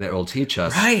PD that will teach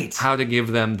us Right. how to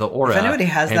give them the aura. If anybody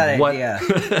has and that what- idea,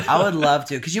 I would love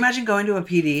to. Could you imagine going to a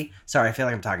PD? Sorry, I feel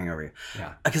like I'm talking over you.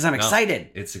 Yeah. Because I'm excited.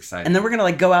 It's exciting. And then we're going to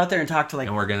like go out there and talk to like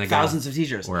And we're gonna thousands of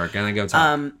teachers. We're going to go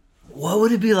talk. What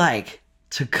would it be like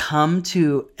to come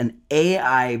to an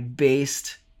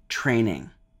AI-based training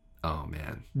Oh,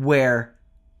 man. where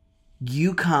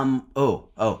you come,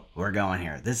 we're going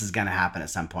here. This is going to happen at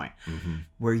some point. Mm-hmm.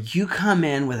 Where you come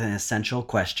in with an essential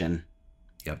question.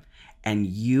 Yep. And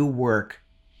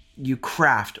you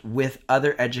craft with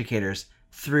other educators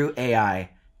through AI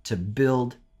to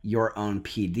build your own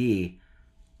PD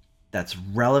that's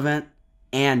relevant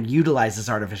and utilizes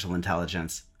artificial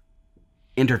intelligence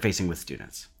interfacing with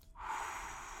students.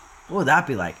 What would that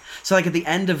be like? So like at the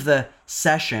end of the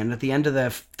session, at the end of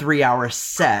the 3-hour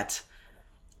set,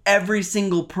 every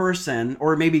single person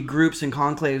or maybe groups and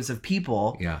conclaves of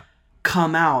people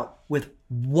come out with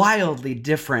wildly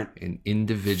different and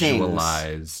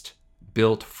individualized,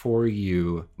 built for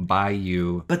you, by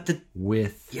you, but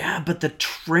the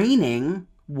training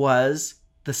was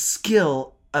the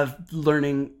skill of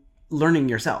learning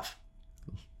yourself.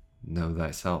 Know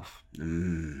thyself.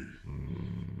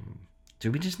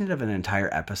 Do we just need to have an entire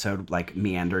episode like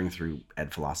meandering through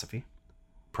ed philosophy?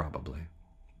 Probably.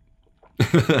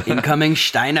 Incoming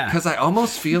Steiner. Because I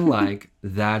almost feel like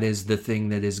that is the thing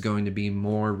that is going to be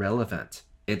more relevant.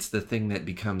 It's the thing that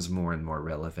becomes more and more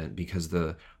relevant because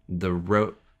the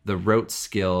rote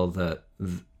skill,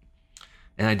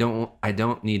 and I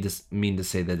don't mean to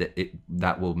say that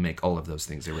that will make all of those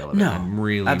things irrelevant. No, I'm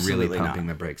really pumping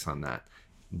not. the brakes on that.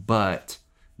 But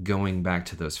going back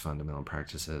to those fundamental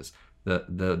practices,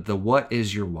 the what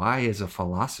is your why is a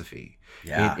philosophy.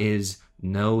 Yeah. It is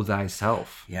know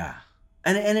thyself. Yeah.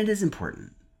 And it is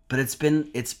important, but it's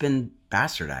been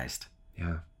bastardized.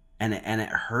 Yeah. And it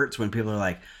hurts when people are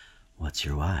like, "What's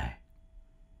your why?"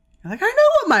 You're like, "I know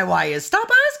what my why is. Stop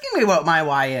asking me what my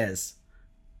why is."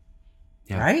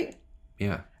 Yeah. Right?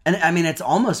 Yeah. And I mean, it's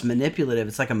almost manipulative.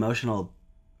 It's like emotional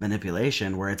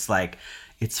manipulation where it's like,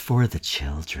 it's for the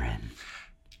children.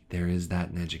 There is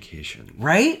that in education.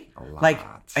 Right? A lot. Like,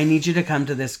 I need you to come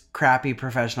to this crappy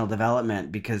professional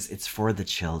development because it's for the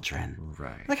children.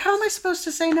 Right. Like, how am I supposed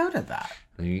to say no to that?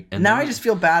 And Now then- I just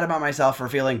feel bad about myself for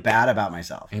feeling bad about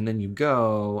myself. And then you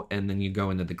go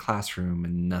into the classroom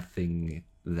and nothing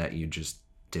that you just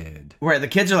did. Where the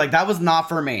kids are like, that was not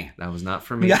for me. That was not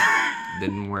for me.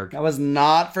 Didn't work. That was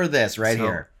not for this right So,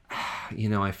 here. You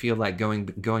know, I feel like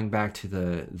going back to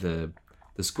the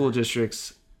school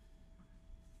districts.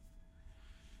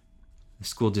 The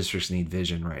school districts need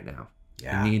vision right now.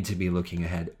 Yeah. They need to be looking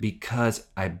ahead because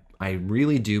I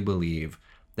really do believe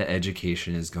that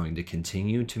education is going to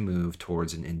continue to move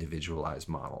towards an individualized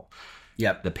model.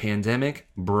 Yep. The pandemic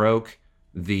broke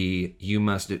the you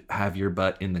must have your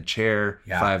butt in the chair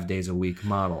 5 days a week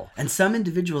model. And some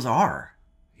individuals are.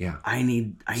 Yeah. I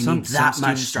need that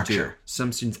much structure. Do.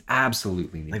 Some students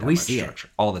absolutely need Like that we much see structure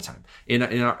all the time.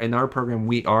 In our program,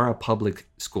 we are a public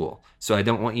school. So I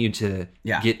don't want you to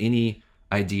get any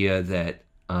idea that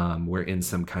we're in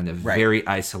some kind of very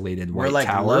isolated white We're like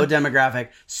tower. low demographic,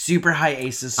 super high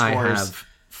ACEs scores. I have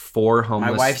 4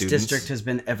 homeless My wife's students. district has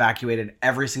been evacuated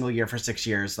every single year for 6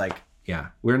 years. Like, Yeah,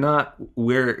 we're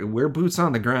boots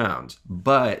on the ground,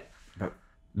 but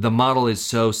the model is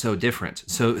so different.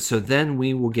 So then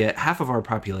we will get half of our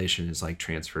population is like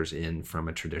transfers in from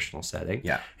a traditional setting.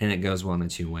 Yeah. And it goes one of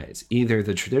two ways. Either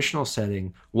the traditional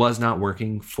setting was not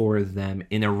working for them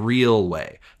in a real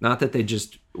way. Not that they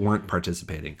just weren't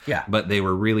participating. Yeah. But they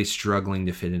were really struggling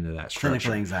to fit into that structure.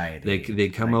 clinical anxiety. They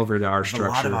come over to our There's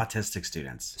structure. a lot of autistic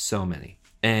students. So many.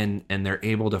 And they're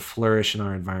able to flourish in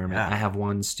our environment. Yeah. I have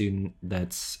one student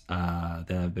that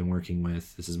I've been working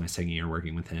with. This is my second year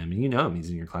working with him, and you know him.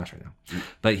 He's in your class right now.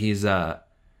 But he's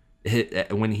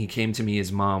when he came to me,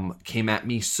 his mom came at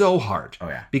me so hard. Oh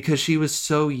yeah, because she was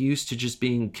so used to just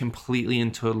being completely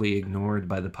and totally ignored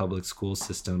by the public school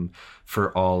system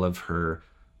for all of her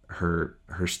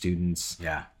students'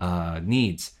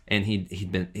 needs.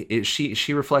 And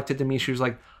she reflected to me. She was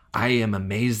like, I am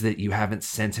amazed that you haven't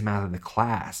sent him out of the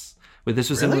class. But this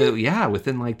was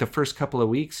within like the first couple of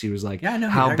weeks. He was like, I know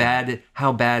how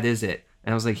bad is it?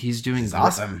 And I was like, he's doing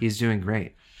awesome. He's doing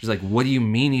great. She's like, what do you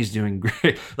mean he's doing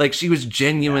great? Like she was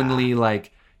genuinely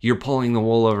like, you're pulling the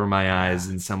wool over my eyes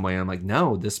in some way. I'm like,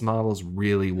 no, this model's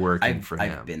really working for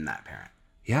him. I've been that parent.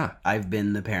 Yeah. I've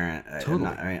been the parent. Totally.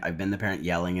 I've been the parent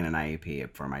yelling in an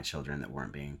IEP for my children that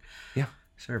weren't being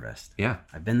serviced. Yeah.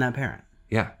 I've been that parent.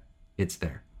 Yeah. It's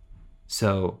there.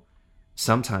 So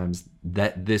sometimes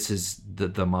this is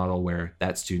the model where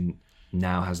that student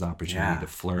now has the opportunity to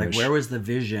flourish. Like where was the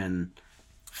vision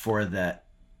for the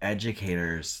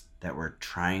educators that were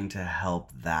trying to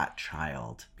help that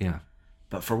child, Yeah.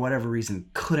 but for whatever reason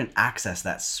couldn't access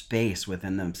that space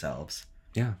within themselves.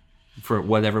 Yeah. For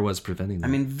whatever was preventing them.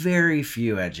 I mean, very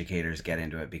few educators get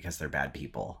into it because they're bad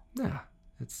people. Yeah.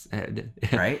 It's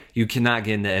Right? You cannot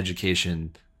get into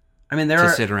education I mean, to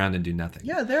sit around and do nothing.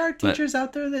 Yeah, there are teachers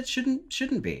out there that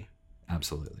shouldn't be.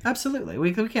 Absolutely. Absolutely.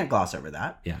 We can't gloss over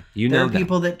that. Yeah. There are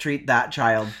people that treat that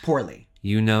child poorly.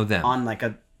 You know them. On like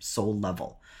a soul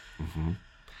level. Mm-hmm.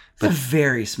 It's a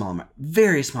very small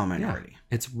minority. Yeah,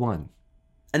 it's one.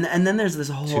 And then there's this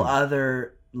whole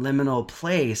other liminal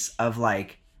place of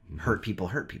like hurt people.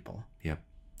 Yep,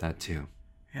 that too.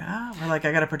 Yeah, we're like,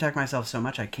 I got to protect myself so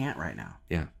much I can't right now.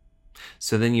 Yeah.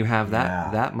 So then you have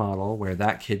that model where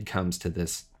that kid comes to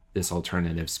this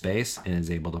alternative space and is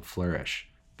able to flourish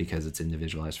because it's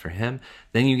individualized for him.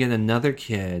 Then you get another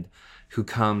kid who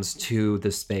comes to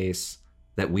the space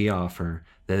that we offer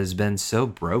that has been so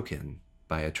broken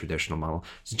by a traditional model.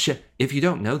 If you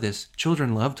don't know this,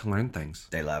 children love to learn things.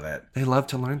 They love it. They love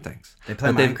to learn things. They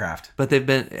play Minecraft. But they've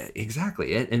been,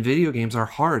 exactly. And video games are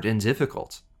hard and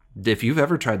difficult. If you've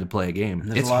ever tried to play a game, it's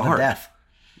hard. There's a lot of death.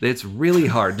 It's really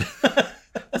hard.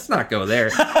 Let's not go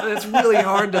there. But it's really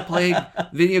hard to play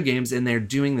video games, and they're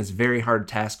doing this very hard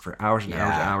task for hours and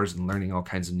hours and hours and learning all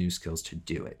kinds of new skills to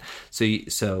do it.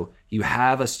 So you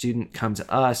have a student come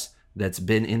to us that's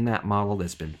been in that model,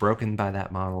 that's been broken by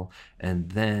that model, and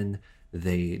then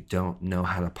they don't know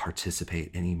how to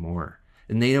participate anymore.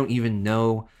 And they don't even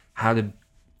know how to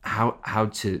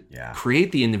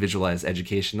create the individualized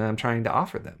education that I'm trying to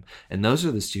offer them. And those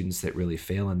are the students that really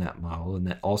fail in that model and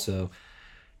that also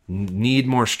need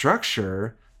more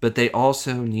structure, but they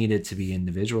also need it to be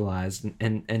individualized.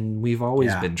 And we've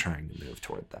always been trying to move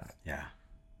toward that. Yeah.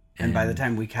 And by the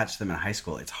time we catch them in high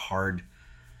school, it's hard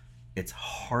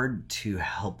to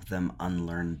help them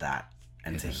unlearn that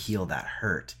and to heal that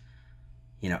hurt.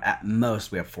 You know, at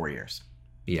most we have 4 years.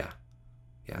 Yeah.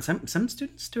 Some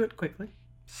students do it quickly.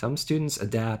 Some students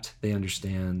adapt, they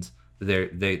understand,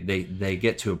 they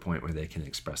get to a point where they can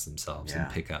express themselves and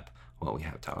pick up what we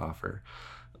have to offer.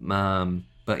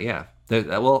 But yeah,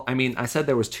 I said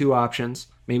there was 2 options.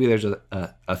 Maybe there's a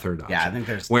third option. Yeah, I think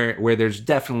there's where there's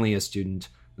definitely a student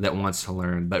that wants to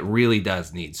learn, but really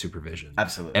does need supervision.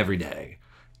 Absolutely. Every day.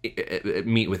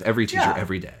 Meet with every teacher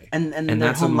every day. And their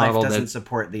that's home life doesn't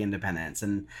support the independence.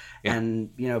 And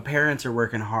you know, parents are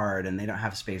working hard and they don't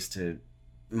have space to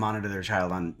monitor their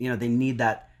child on, you know, they need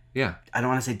that. Yeah. I don't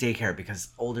want to say daycare because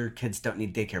older kids don't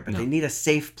need daycare, but they need a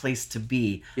safe place to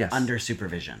be under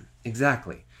supervision.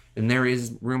 Exactly. And there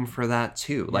is room for that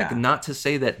too. Like, not to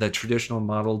say that the traditional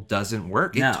model doesn't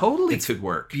work. It totally could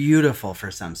work. Beautiful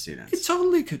for some students. It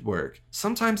totally could work.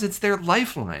 Sometimes it's their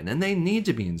lifeline and they need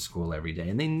to be in school every day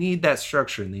and they need that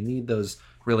structure and they need those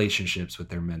relationships with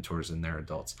their mentors and their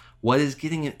adults. What is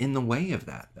getting in the way of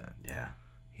that then? Yeah.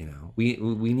 You know, we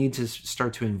need to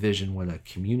start to envision what a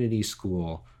community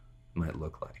school might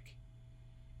look like.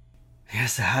 Yeah,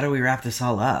 so how do we wrap this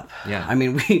all up? Yeah. I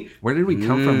mean, where did we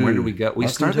come from? Where did we go? We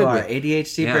started to our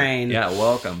ADHD brain. Yeah,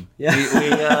 welcome.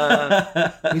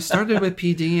 Yeah. We started with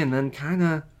PD and then kind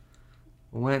of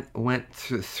went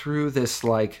through this,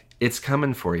 like, it's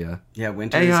coming for you. Yeah,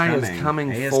 winter AI is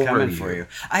coming. AI is coming for you.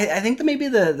 I think that maybe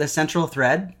the central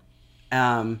thread,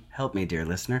 help me, dear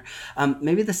listener,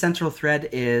 maybe the central thread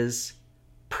is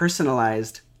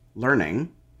personalized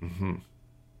learning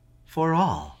for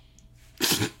all.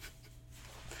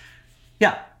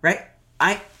 Yeah, right.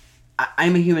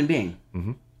 I'm a human being.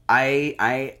 Mm-hmm.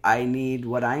 I need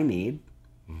what I need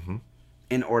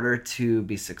in order to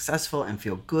be successful and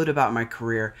feel good about my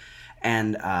career,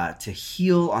 and to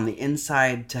heal on the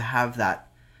inside, to have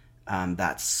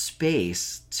that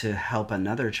space to help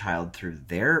another child through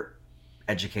their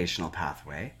educational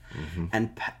pathway.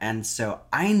 And so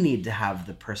I need to have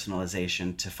the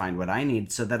personalization to find what I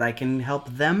need so that I can help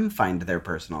them find their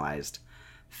personalized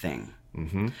thing.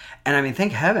 And I mean,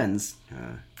 thank heavens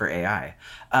for AI.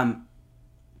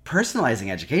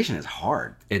 Personalizing education is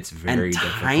hard. It's very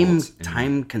difficult.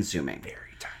 Time consuming. Very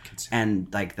time consuming. And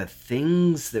like the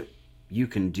things that you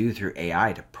can do through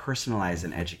AI to personalize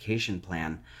an education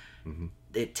plan,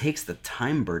 it takes the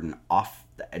time burden off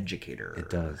the educator. It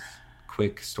does.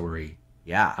 Quick story.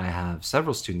 Yeah. I have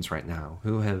several students right now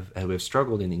who have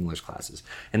struggled in English classes.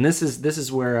 And this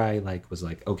is where I was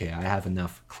like, okay, I have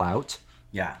enough clout.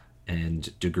 Yeah.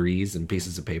 And degrees and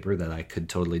pieces of paper that I could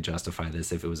totally justify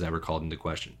this if it was ever called into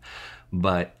question.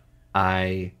 But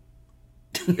I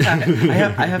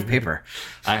have paper.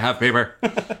 I have paper.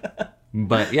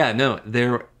 But yeah, no,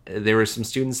 there were some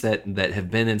students that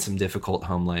have been in some difficult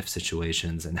home life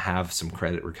situations and have some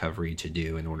credit recovery to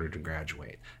do in order to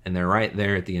graduate. And they're right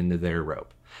there at the end of their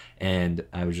rope. And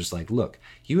I was just like, look,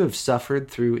 you have suffered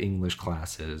through English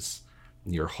classes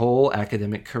your whole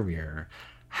academic career.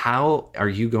 How are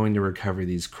you going to recover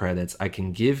these credits? I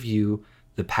can give you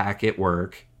the packet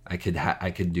work. I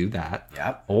could do that.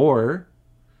 Yep. Or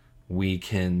we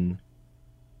can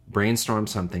brainstorm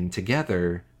something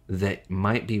together that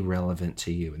might be relevant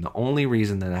to you. And the only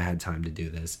reason that I had time to do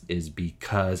this is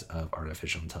because of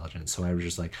artificial intelligence. So I was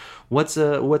just like, what's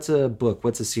a book,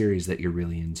 what's a series that you're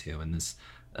really into? And this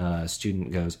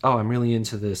student goes, oh, I'm really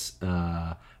into this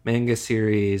manga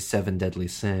series, Seven Deadly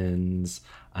Sins.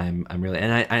 I'm really,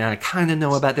 and I kind of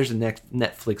know about, there's a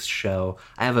Netflix show.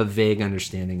 I have a vague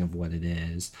understanding of what it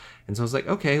is. And so I was like,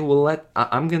 okay, well,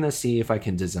 I'm going to see if I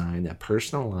can design a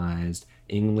personalized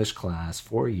English class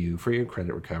for you, for your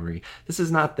credit recovery. This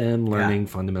is not them learning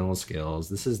fundamental skills.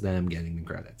 This is them getting the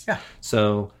credits. Yeah.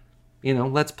 So,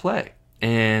 let's play.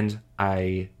 And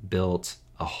I built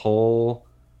a whole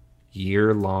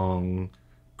year-long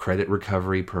credit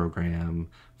recovery program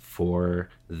for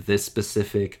this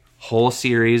specific whole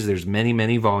series. There's many,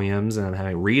 many volumes, and I'm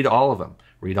having read all of them.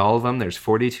 There's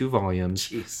 42 volumes.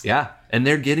 Jeez. Yeah. And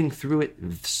they're getting through it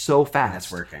so fast.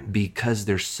 That's working. Because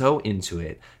they're so into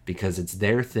it, because it's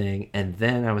their thing. And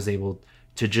then I was able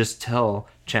to just tell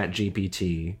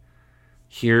ChatGPT,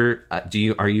 here,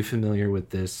 are you familiar with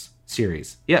this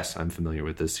series? Yes, I'm familiar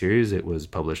with this series. It was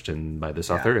published by this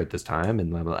author at this time, and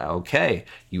blah, blah, blah. Okay,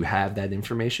 you have that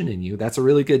information in you. That's a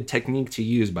really good technique to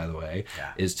use, by the way,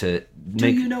 is to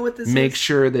make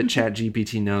sure that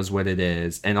ChatGPT knows what it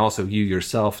is, and also you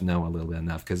yourself know a little bit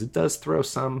enough, because it does throw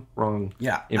some wrong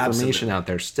information out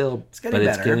there still, it's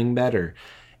getting better.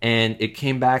 And it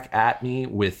came back at me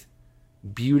with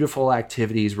beautiful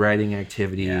activities, writing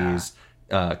activities,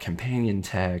 companion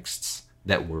texts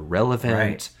that were relevant.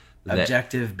 Right.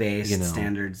 Objective based,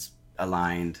 standards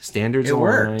aligned. Standards it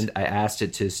aligned. Worked. I asked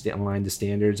it to align to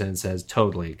standards, and it says,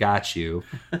 totally, got you.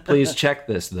 Please check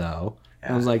this, though.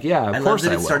 And I was like, yeah, of course I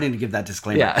will. It's starting to give that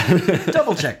disclaimer. Yeah.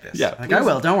 Double check this. Yeah, I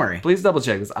will, don't worry. Please double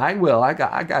check this. I will. I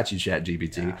got you,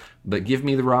 ChatGPT. Yeah. But give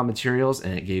me the raw materials,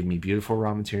 and it gave me beautiful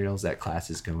raw materials. That class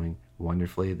is going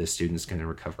wonderfully. The student's going to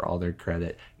recover all their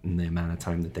credit in the amount of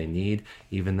time that they need,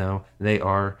 even though they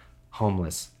are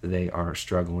homeless, they are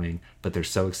struggling, but they're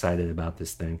so excited about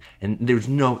this thing. And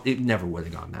it never would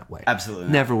have gone that way. Absolutely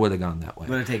not. Never would have gone that way. It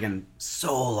would have taken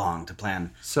so long to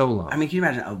plan. So long. I mean, can you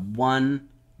imagine a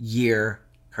 1-year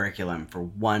curriculum for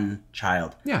one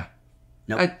child? Yeah.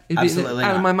 Nope. Absolutely out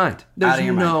not. of my mind. There's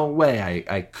no mind. way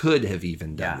I could have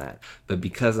even done that. But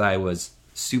because I was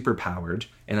super powered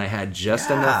and I had just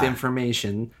enough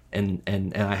information and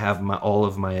I have all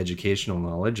of my educational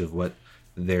knowledge of what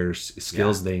their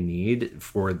skills they need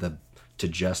to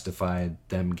justify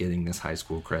them getting this high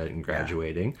school credit and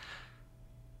graduating,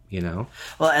 Well,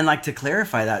 and to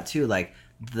clarify that too,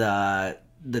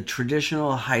 the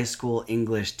traditional high school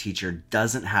English teacher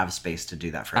doesn't have space to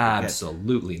do that for every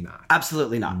Absolutely kid. not.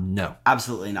 Absolutely not. No.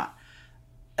 Absolutely not.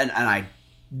 And I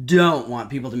don't want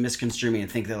people to misconstrue me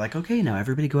and think that okay, now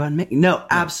everybody go out and make. No,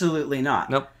 absolutely not.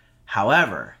 Nope.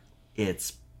 However,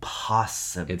 it's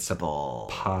possible. It's a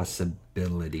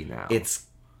possibility now. It's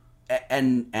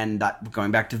and that,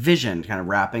 going back to vision, kind of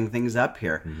wrapping things up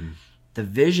here. Mm-hmm. The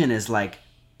vision is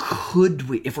could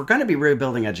we, if we're going to be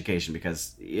rebuilding education,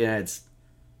 because it's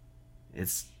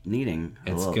needing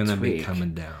a little tweak. It's going to be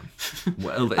coming down.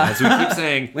 Well, as we keep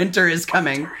saying, winter is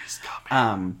coming.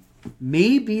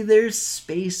 Maybe there's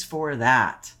space for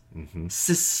that,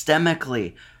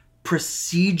 systemically,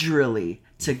 procedurally,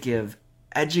 to give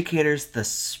educators the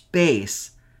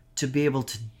space to be able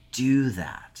to do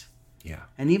that. Yeah.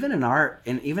 And even in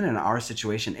our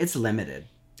situation, it's limited.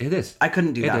 It is. I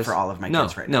couldn't do that for all of my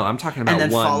kids right now. No, I'm talking about and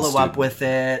then one follow student. up with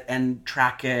it and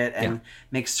track it and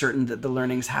make certain that the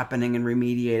learning's happening and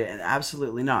remediate it. And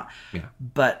absolutely not. Yeah.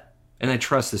 And I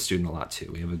trust the student a lot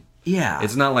too. We have a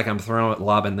It's not like I'm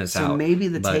lobbing this out. So maybe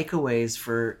the takeaways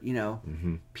for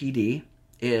PD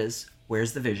is,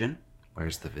 where's the vision?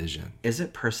 Where's the vision? Is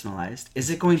it personalized? Is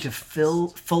it going to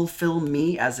fulfill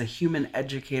me as a human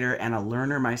educator and a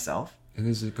learner myself? And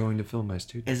is it going to fill my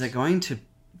students? Is it going to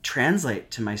translate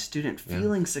to my student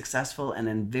feeling successful and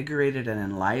invigorated and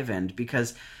enlivened?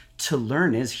 Because to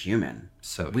learn is human.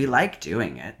 So we like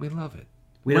doing it. We love it.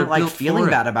 We don't like feeling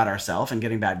bad about ourselves and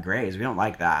getting bad grades. We don't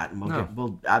like that. And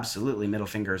we'll absolutely middle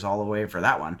fingers all the way for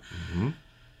that one. Mm-hmm.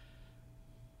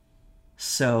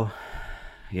 So,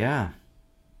 yeah.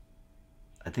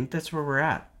 I think that's where we're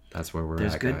at. That's where we're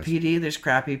There's at, good guys. PD. There's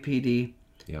crappy PD.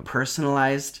 Yep.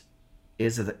 Personalized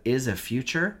is a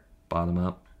future Bottom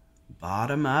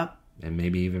up. And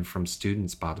maybe even from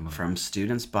students bottom up. From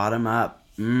students bottom up.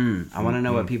 I want to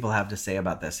know what people have to say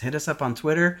about this. Hit us up on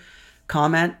Twitter.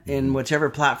 Comment in whichever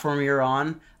platform you're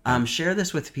on. Share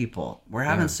this with people. We're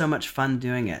having so much fun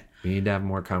doing it. We need to have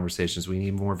more conversations. We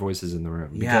need more voices in the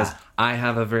room. Because I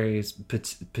have a very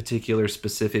particular,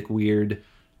 specific, weird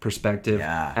perspective,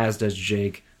 as does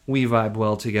Jake. We vibe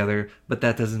well together, but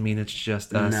that doesn't mean it's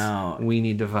just us. No. We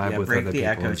need to vibe with other people. Break the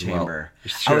echo chamber.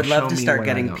 Well. I would love to start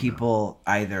getting people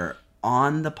either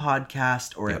on the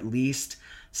podcast or at least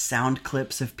sound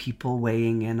clips of people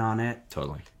weighing in on it.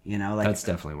 Totally. You know, like that's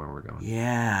definitely where we're going.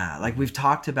 Yeah. Like we've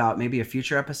talked about maybe a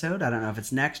future episode. I don't know if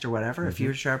it's next or whatever, a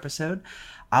future episode.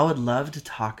 I would love to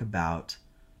talk about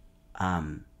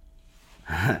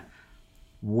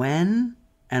when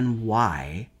and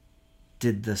why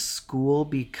did the school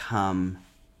become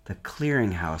the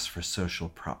clearinghouse for social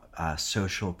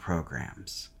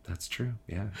programs? That's true.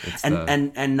 Yeah. It's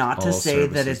and not to say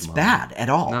that it's bad at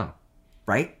all. No.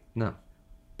 Right? No.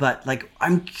 But like,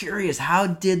 I'm curious, how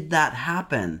did that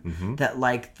happen? That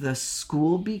like the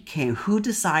school became, who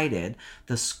decided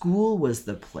the school was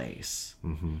the place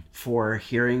for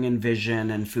hearing and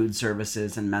vision and food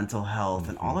services and mental health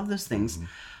and all of those things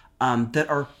that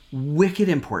are wicked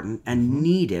important and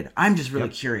needed. I'm just really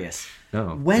curious.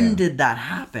 When did that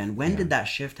happen? When did that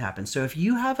shift happen? So if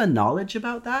you have a knowledge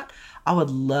about that, I would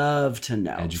love to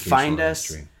know. Find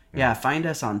us. Find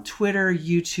us on Twitter,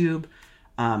 YouTube,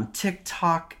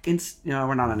 TikTok.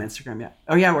 We're not on Instagram yet.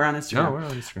 Oh yeah, we're on Instagram. No, we're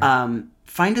on Instagram.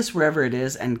 Find us wherever it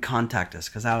is and contact us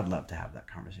because I would love to have that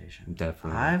conversation.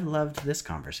 Definitely. I've loved this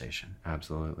conversation.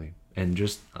 Absolutely. And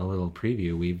just a little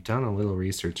preview. We've done a little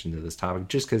research into this topic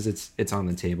just because it's on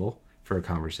the table for a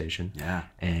conversation. Yeah.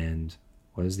 And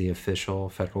what is the official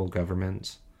federal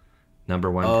government's number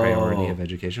one priority of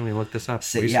education? We looked this up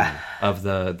recently. Of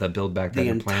the Build Back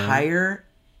Better plan.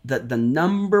 The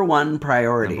number one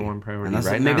priority.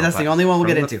 Right maybe now, that's the only one we'll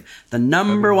get into. The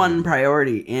number one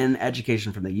priority in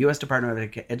education from the U.S. Department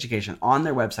of Education on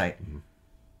their website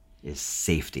is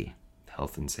safety.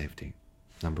 Health and safety.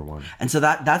 Number one. And so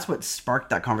that's what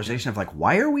sparked that conversation of like,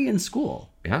 why are we in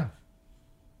school? Yeah.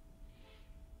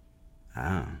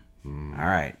 Oh. All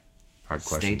right. Hard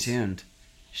questions. Stay tuned.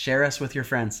 Share us with your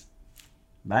friends.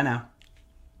 Bye now.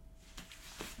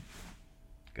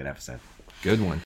 Good episode. Good one.